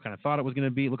we all kind of thought it was going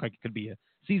to be. It looked like it could be a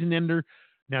season ender.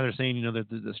 Now they're saying, that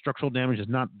the structural damage is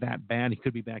not that bad. He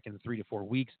could be back in 3 to 4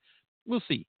 weeks. We'll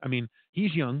see. I mean,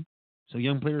 he's young, so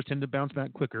young players tend to bounce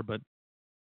back quicker, but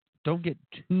don't get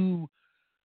too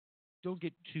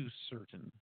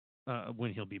certain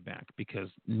when he'll be back, because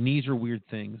knees are weird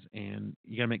things, and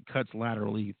you got to make cuts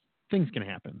laterally. Things can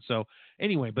happen. So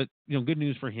anyway, but good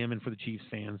news for him and for the Chiefs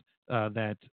fans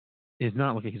that is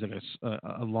not looking like he's like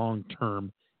a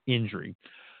long-term injury.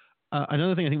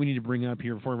 Another thing I think we need to bring up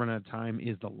here before we run out of time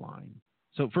is the line.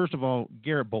 So first of all,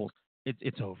 Garrett Bowles,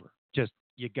 it's over. Just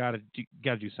you got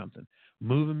to do something.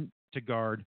 Move him to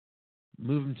guard.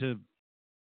 Move him to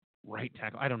right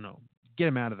tackle. I don't know. Get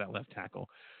him out of that left tackle.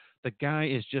 The guy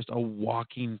is just a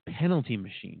walking penalty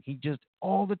machine. He just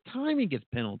all the time he gets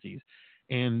penalties,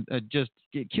 and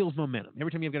it kills momentum.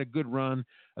 Every time you've got a good run,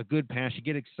 a good pass, you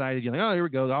get excited. You're like, oh, here we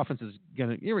go. The offense is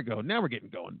here we go. Now we're getting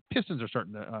going. Pistons are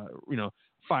starting to,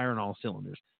 fire on all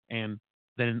cylinders. And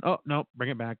then, oh, no, bring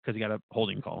it back because you got a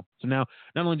holding call. So now,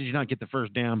 not only did you not get the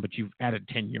first down, but you've added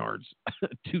 10 yards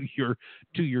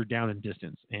to your down and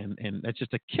distance. And that's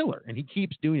just a killer. And he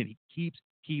keeps doing it. He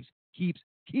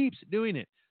keeps doing it.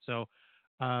 So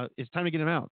it's time to get him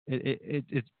out. This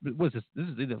is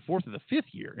the 4th or the 5th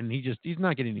year, and he's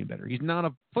not getting any better. He's not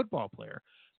a football player.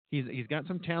 He's got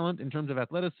some talent in terms of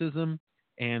athleticism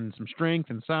and some strength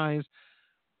and size.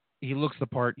 He looks the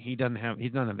part. He doesn't have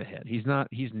a head. He's not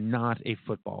a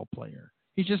football player.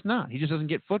 He's just not. He just doesn't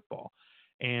get football.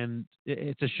 And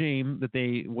it's a shame that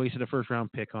they wasted a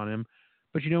first-round pick on him.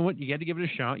 But you know what? You had to give it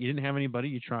a shot. You didn't have anybody.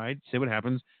 You tried. See what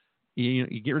happens. You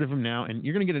get rid of him now, and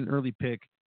you're going to get an early pick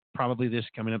probably this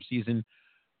coming up season.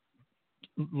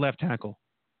 Left tackle.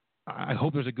 I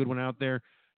hope there's a good one out there.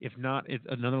 If not, it's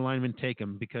another lineman, take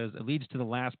him, because it leads to the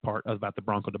last part about the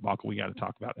Bronco debacle we got to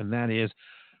talk about, and that is,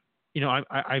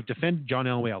 I've defended John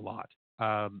Elway a lot.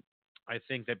 I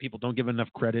think that people don't give enough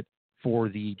credit for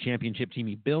the championship team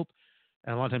he built.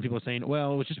 And a lot of times people are saying,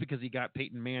 well, it was just because he got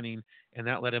Peyton Manning and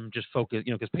that let him just focus,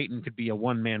 because Peyton could be a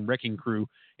one-man wrecking crew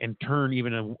and turn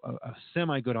even a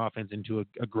semi-good offense into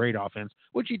a great offense,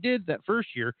 which he did that first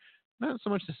year, not so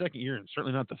much the second year and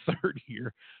certainly not the third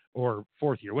year or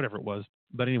fourth year, whatever it was.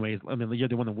 But anyways, I mean, the year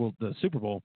they won the Super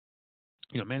Bowl,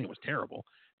 Manning was terrible,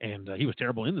 and he was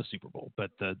terrible in the Super Bowl, but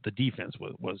the defense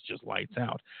was just lights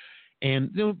out.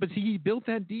 And but see, he built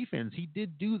that defense. He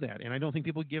did do that, and I don't think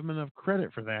people give him enough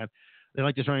credit for that. They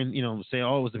like to try and say,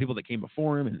 oh, it was the people that came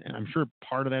before him, and I'm sure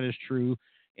part of that is true.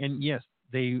 And yes,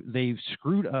 they've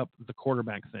screwed up the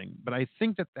quarterback thing, but I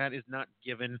think that is not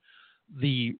given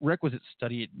the requisite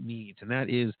study it needs, and that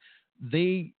is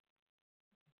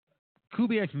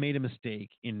Kubiak made a mistake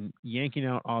in yanking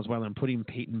out Osweiler and putting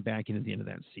Peyton back in at the end of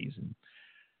that season.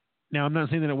 Now, I'm not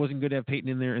saying that it wasn't good to have Peyton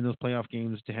in there in those playoff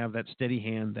games, to have that steady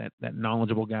hand, that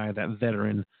knowledgeable guy, that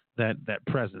veteran, that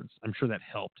presence. I'm sure that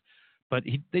helped. But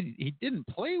he didn't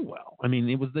play well. I mean,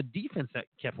 it was the defense that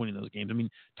kept winning those games. I mean,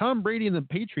 Tom Brady and the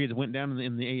Patriots went down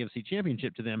in the AFC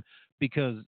Championship to them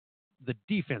because the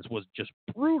defense was just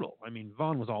brutal. I mean,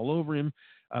 Vaughn was all over him.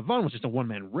 Vaughn was just a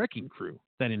one-man wrecking crew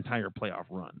that entire playoff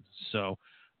run. So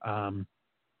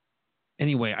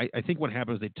anyway, I think what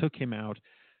happened was they took him out.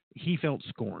 He felt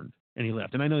scorned, and he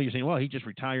left. And I know you're saying, well, he just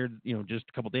retired, just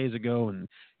a couple of days ago, and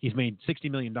he's made $60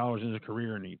 million in his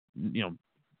career, and he,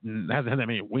 hasn't had that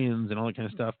many wins and all that kind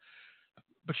of stuff.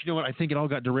 But you know what? I think it all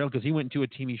got derailed because he went to a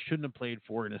team he shouldn't have played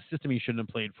for, in a system he shouldn't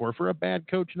have played for a bad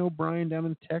coach, O'Brien down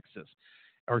in Texas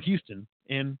or Houston.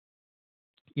 And,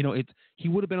 he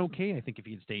would have been okay, I think, if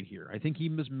he had stayed here. I think he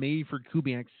was made for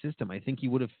Kubiak's system. I think he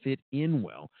would have fit in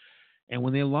well. And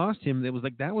when they lost him, it was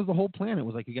like that was the whole plan. It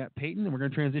was like, you got Peyton, and we're going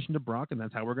to transition to Brock, and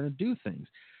that's how we're going to do things.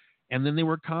 And then they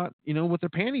were caught, with their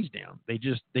panties down. They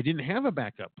didn't have a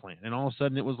backup plan. And all of a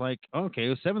sudden it was like, okay,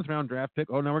 a 7th round draft pick.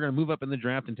 Oh, now we're going to move up in the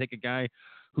draft and take a guy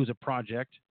who's a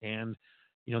project. And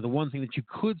The one thing that you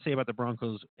could say about the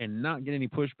Broncos and not get any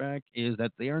pushback is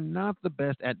that they are not the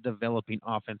best at developing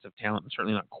offensive talent, and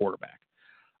certainly not quarterback.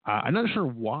 I'm not sure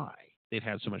why they've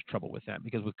had so much trouble with that,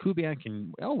 because with Kubiak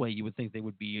and Elway, you would think they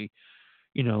would be,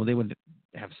 they would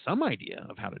have some idea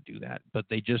of how to do that, but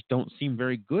they just don't seem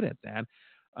very good at that.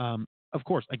 Of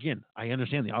course, again, I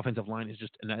understand the offensive line is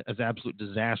just an absolute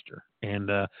disaster. And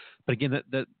but again,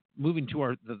 that moving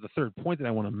to the third point that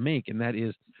I want to make, and that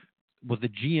is with the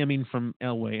GMing from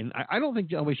Elway. And I don't think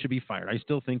Elway should be fired. I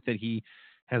still think that he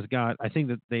has got. I think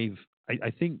that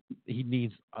I think he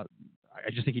needs. I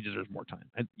just think he deserves more time.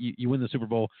 You win the Super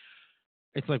Bowl.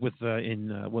 It's like with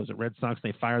what was it, Red Sox?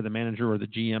 They fire the manager or the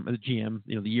GM.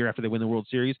 The year after they win the World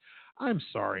Series. I'm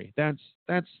sorry. That's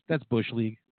Bush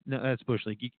League. No, that's Bush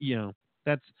League.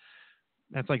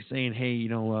 That's like saying, hey,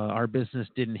 our business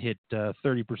didn't hit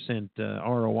 30%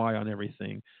 ROI on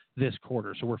everything this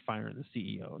quarter, so we're firing the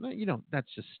CEO. No, that's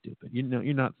just stupid.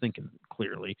 You're not thinking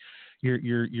clearly.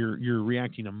 You're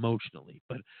reacting emotionally.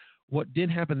 But what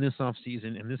did happen this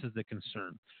offseason, and this is the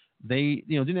concern, they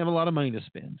didn't have a lot of money to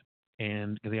spend,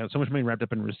 and because they had so much money wrapped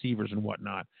up in receivers and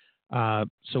whatnot.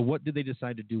 So what did they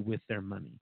decide to do with their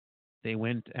money? They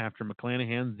went after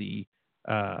McClanahan,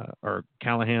 or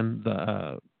Callahan,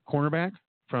 the cornerback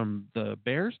from the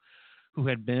Bears, who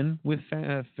had been with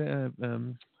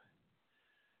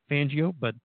Fangio,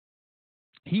 but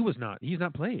he's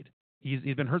not played.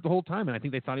 He's been hurt the whole time, and I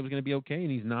think they thought he was going to be okay,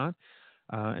 and he's not.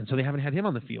 And so they haven't had him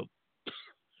on the field.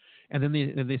 And then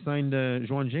they signed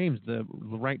Juwan James, the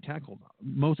right tackle,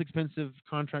 most expensive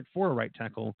contract for a right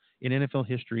tackle in NFL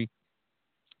history.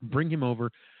 Bring him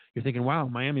over. You're thinking, wow,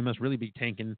 Miami must really be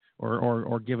tanking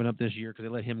or giving up this year because they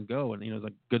let him go, and it's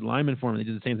a good lineman for him. They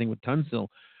did the same thing with Tunsil,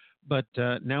 but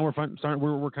now we're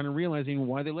kind of realizing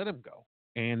why they let him go,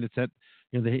 and it's that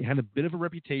they had a bit of a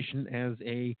reputation as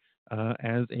a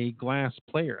glass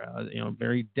player,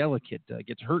 very delicate,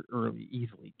 gets hurt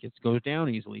easily, goes down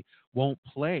easily, won't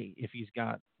play if he's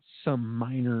got some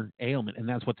minor ailment, and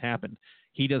that's what's happened.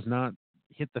 He does not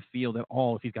hit the field at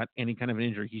all if he's got any kind of an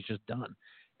injury. He's just done,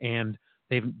 and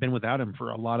they've been without him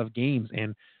for a lot of games,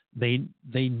 and they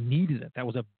needed it. That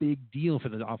was a big deal for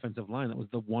the offensive line. That was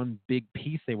the one big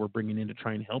piece they were bringing in to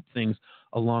try and help things,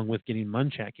 along with getting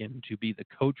Munchak in to be the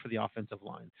coach for the offensive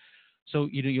line. So,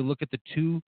 you look at the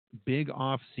two big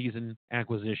off-season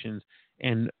acquisitions,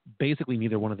 and basically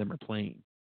neither one of them are playing.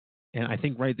 And I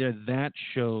think right there, that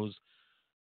shows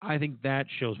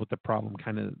what the problem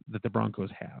kind of that the Broncos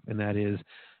have, and that is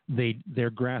they're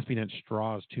grasping at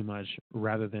straws too much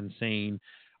rather than saying,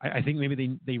 I think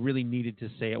maybe they really needed to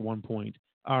say at one point,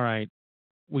 all right,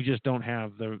 we just don't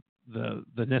have the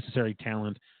necessary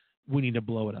talent. We need to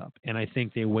blow it up. And I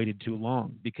think they waited too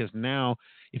long, because now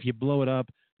if you blow it up,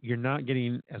 you're not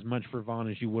getting as much for Vaughn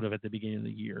as you would have at the beginning of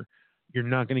the year. You're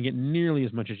not going to get nearly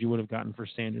as much as you would have gotten for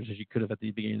Sanders as you could have at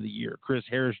the beginning of the year. Chris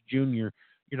Harris Jr.,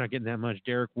 you're not getting that much.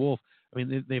 Derek Wolfe. I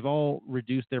mean, they've all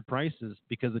reduced their prices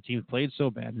because the team played so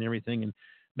bad and everything. And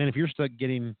man, if you're stuck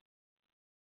getting,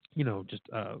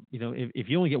 if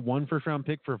you only get one first-round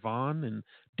pick for Vaughn and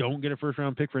don't get a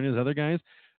first-round pick for any of those other guys,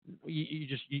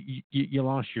 you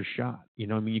lost your shot.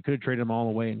 You could have traded them all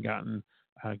away and gotten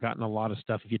a lot of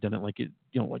stuff if you'd done it like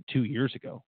 2 years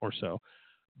ago or so.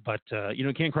 But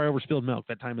can't cry over spilled milk.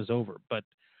 That time is over. But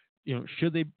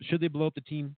should they blow up the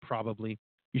team? Probably.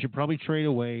 You should probably trade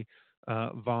away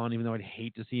Vaughn, even though I'd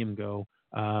hate to see him go.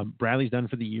 Bradley's done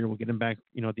for the year. We'll get him back,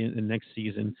 at the end of the next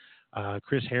season.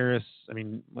 Chris Harris,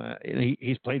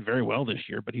 he's played very well this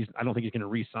year, but I don't think he's going to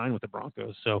re-sign with the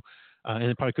Broncos. So, and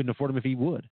they probably couldn't afford him if he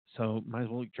would. So might as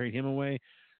well trade him away.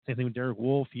 Same thing with Derek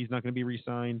Wolfe. He's not going to be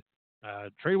re-signed.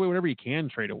 Trade away whatever you can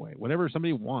trade away, whatever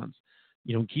somebody wants.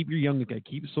 Keep your young guy,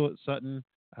 keep Sutton,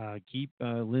 keep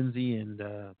Lindsey,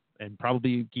 and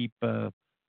probably keep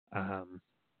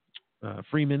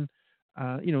Freeman.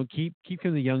 Keep kind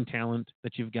of the young talent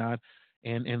that you've got,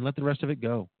 and let the rest of it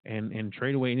go, and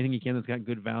trade away anything you can that's got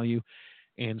good value,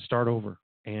 and start over.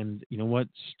 And you know what?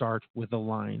 Start with the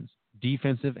lines,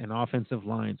 defensive and offensive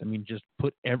lines. Just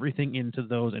put everything into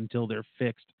those until they're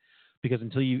fixed, because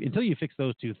until you fix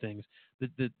those two things,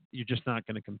 that you're just not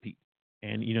going to compete.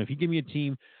 And if you give me a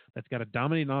team that's got a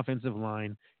dominating offensive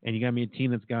line, and you got me a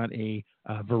team that's got a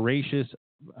voracious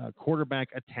quarterback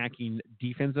attacking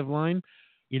defensive line,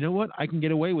 you know what? I can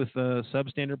get away with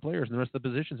substandard players in the rest of the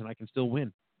positions, and I can still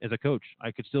win. As a coach,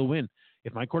 I could still win.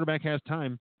 If my quarterback has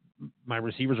time, my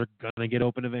receivers are going to get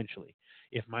open eventually.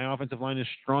 If my offensive line is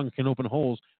strong, can open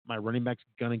holes, my running back's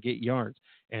going to get yards.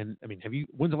 And,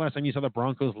 when's the last time you saw the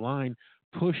Broncos line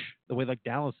push the way like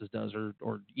Dallas does,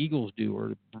 or Eagles do,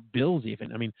 or Bills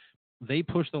even? They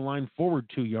push the line forward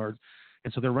 2 yards.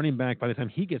 And so their running back, by the time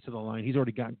he gets to the line, he's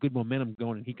already got good momentum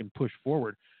going and he can push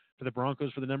forward. For the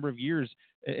Broncos, for the number of years,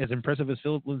 as impressive as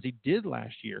Philip Lindsay did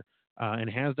last year and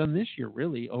has done this year,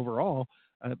 really, overall,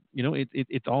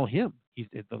 it's all him.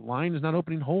 The line is not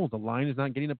opening holes. The line is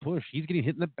not getting a push. He's getting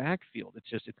hit in the backfield.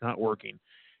 It's not working.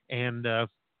 And,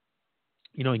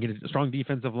 again, a strong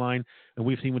defensive line, and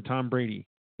we've seen with Tom Brady,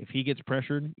 if he gets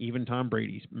pressured, even Tom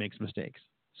Brady makes mistakes.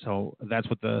 So that's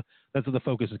what the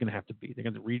focus is going to have to be. They're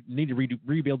going to need to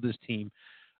rebuild this team.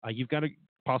 You've got a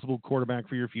possible quarterback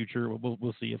for your future.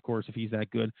 We'll see, of course, if he's that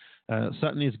good.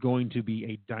 Sutton is going to be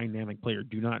a dynamic player.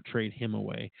 Do not trade him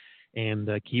away, and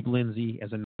keep Lindsay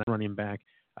as a running back.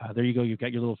 There you go. You've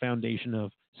got your little foundation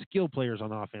of skill players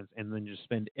on offense, and then just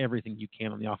spend everything you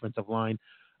can on the offensive line.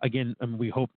 Again, we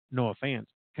hope Noah Fant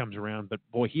comes around, but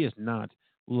boy, he has not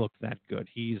looked that good.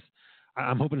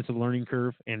 I'm hoping it's a learning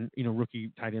curve, and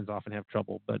rookie tight ends often have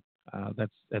trouble, but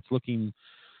that's looking.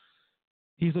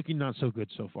 He's looking not so good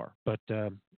so far, but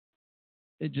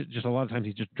just a lot of times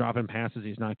he's just dropping passes.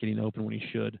 He's not getting open when he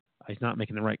should. He's not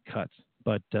making the right cuts.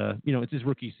 But it's his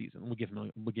rookie season. We'll give him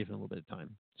a little bit of time.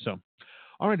 So,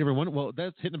 all right, everyone. Well,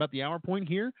 that's hitting about the hour point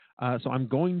here. So I'm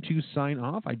going to sign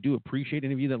off. I do appreciate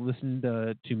any of you that listened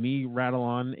to me rattle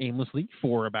on aimlessly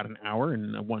for about an hour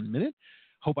and 1 minute.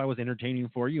 Hope I was entertaining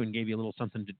for you and gave you a little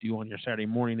something to do on your Saturday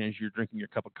morning as you're drinking your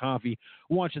cup of coffee,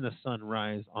 watching the sun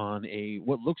rise on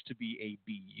what looks to be a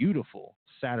beautiful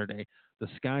Saturday. The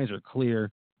skies are clear,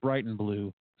 bright and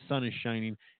blue, sun is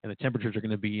shining, and the temperatures are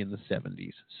going to be in the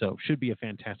 70s. So should be a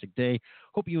fantastic day.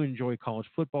 Hope you enjoy college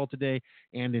football today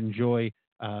and enjoy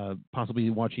possibly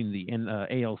watching the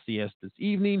ALCS this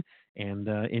evening, and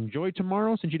enjoy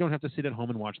tomorrow since you don't have to sit at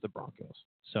home and watch the Broncos.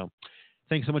 So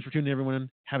thanks so much for tuning in, everyone.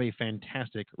 Have a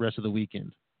fantastic rest of the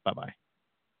weekend. Bye-bye.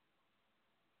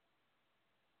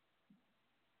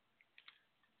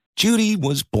 Judy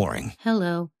was boring.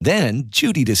 Hello. Then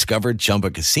Judy discovered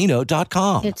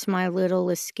ChumbaCasino.com. It's my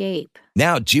little escape.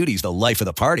 Now Judy's the life of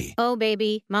the party. Oh,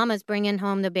 baby, mama's bringing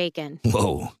home the bacon.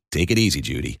 Whoa, take it easy,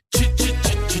 Judy.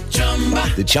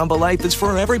 The Chumba life is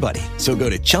for everybody. So go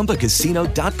to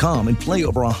ChumbaCasino.com and play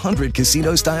over 100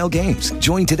 casino-style games.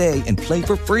 Join today and play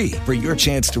for free for your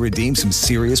chance to redeem some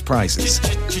serious prizes.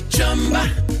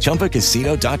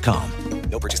 ChumbaCasino.com.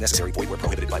 No purchase necessary. Void where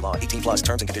prohibited by law. 18+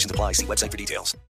 terms and conditions apply. See website for details.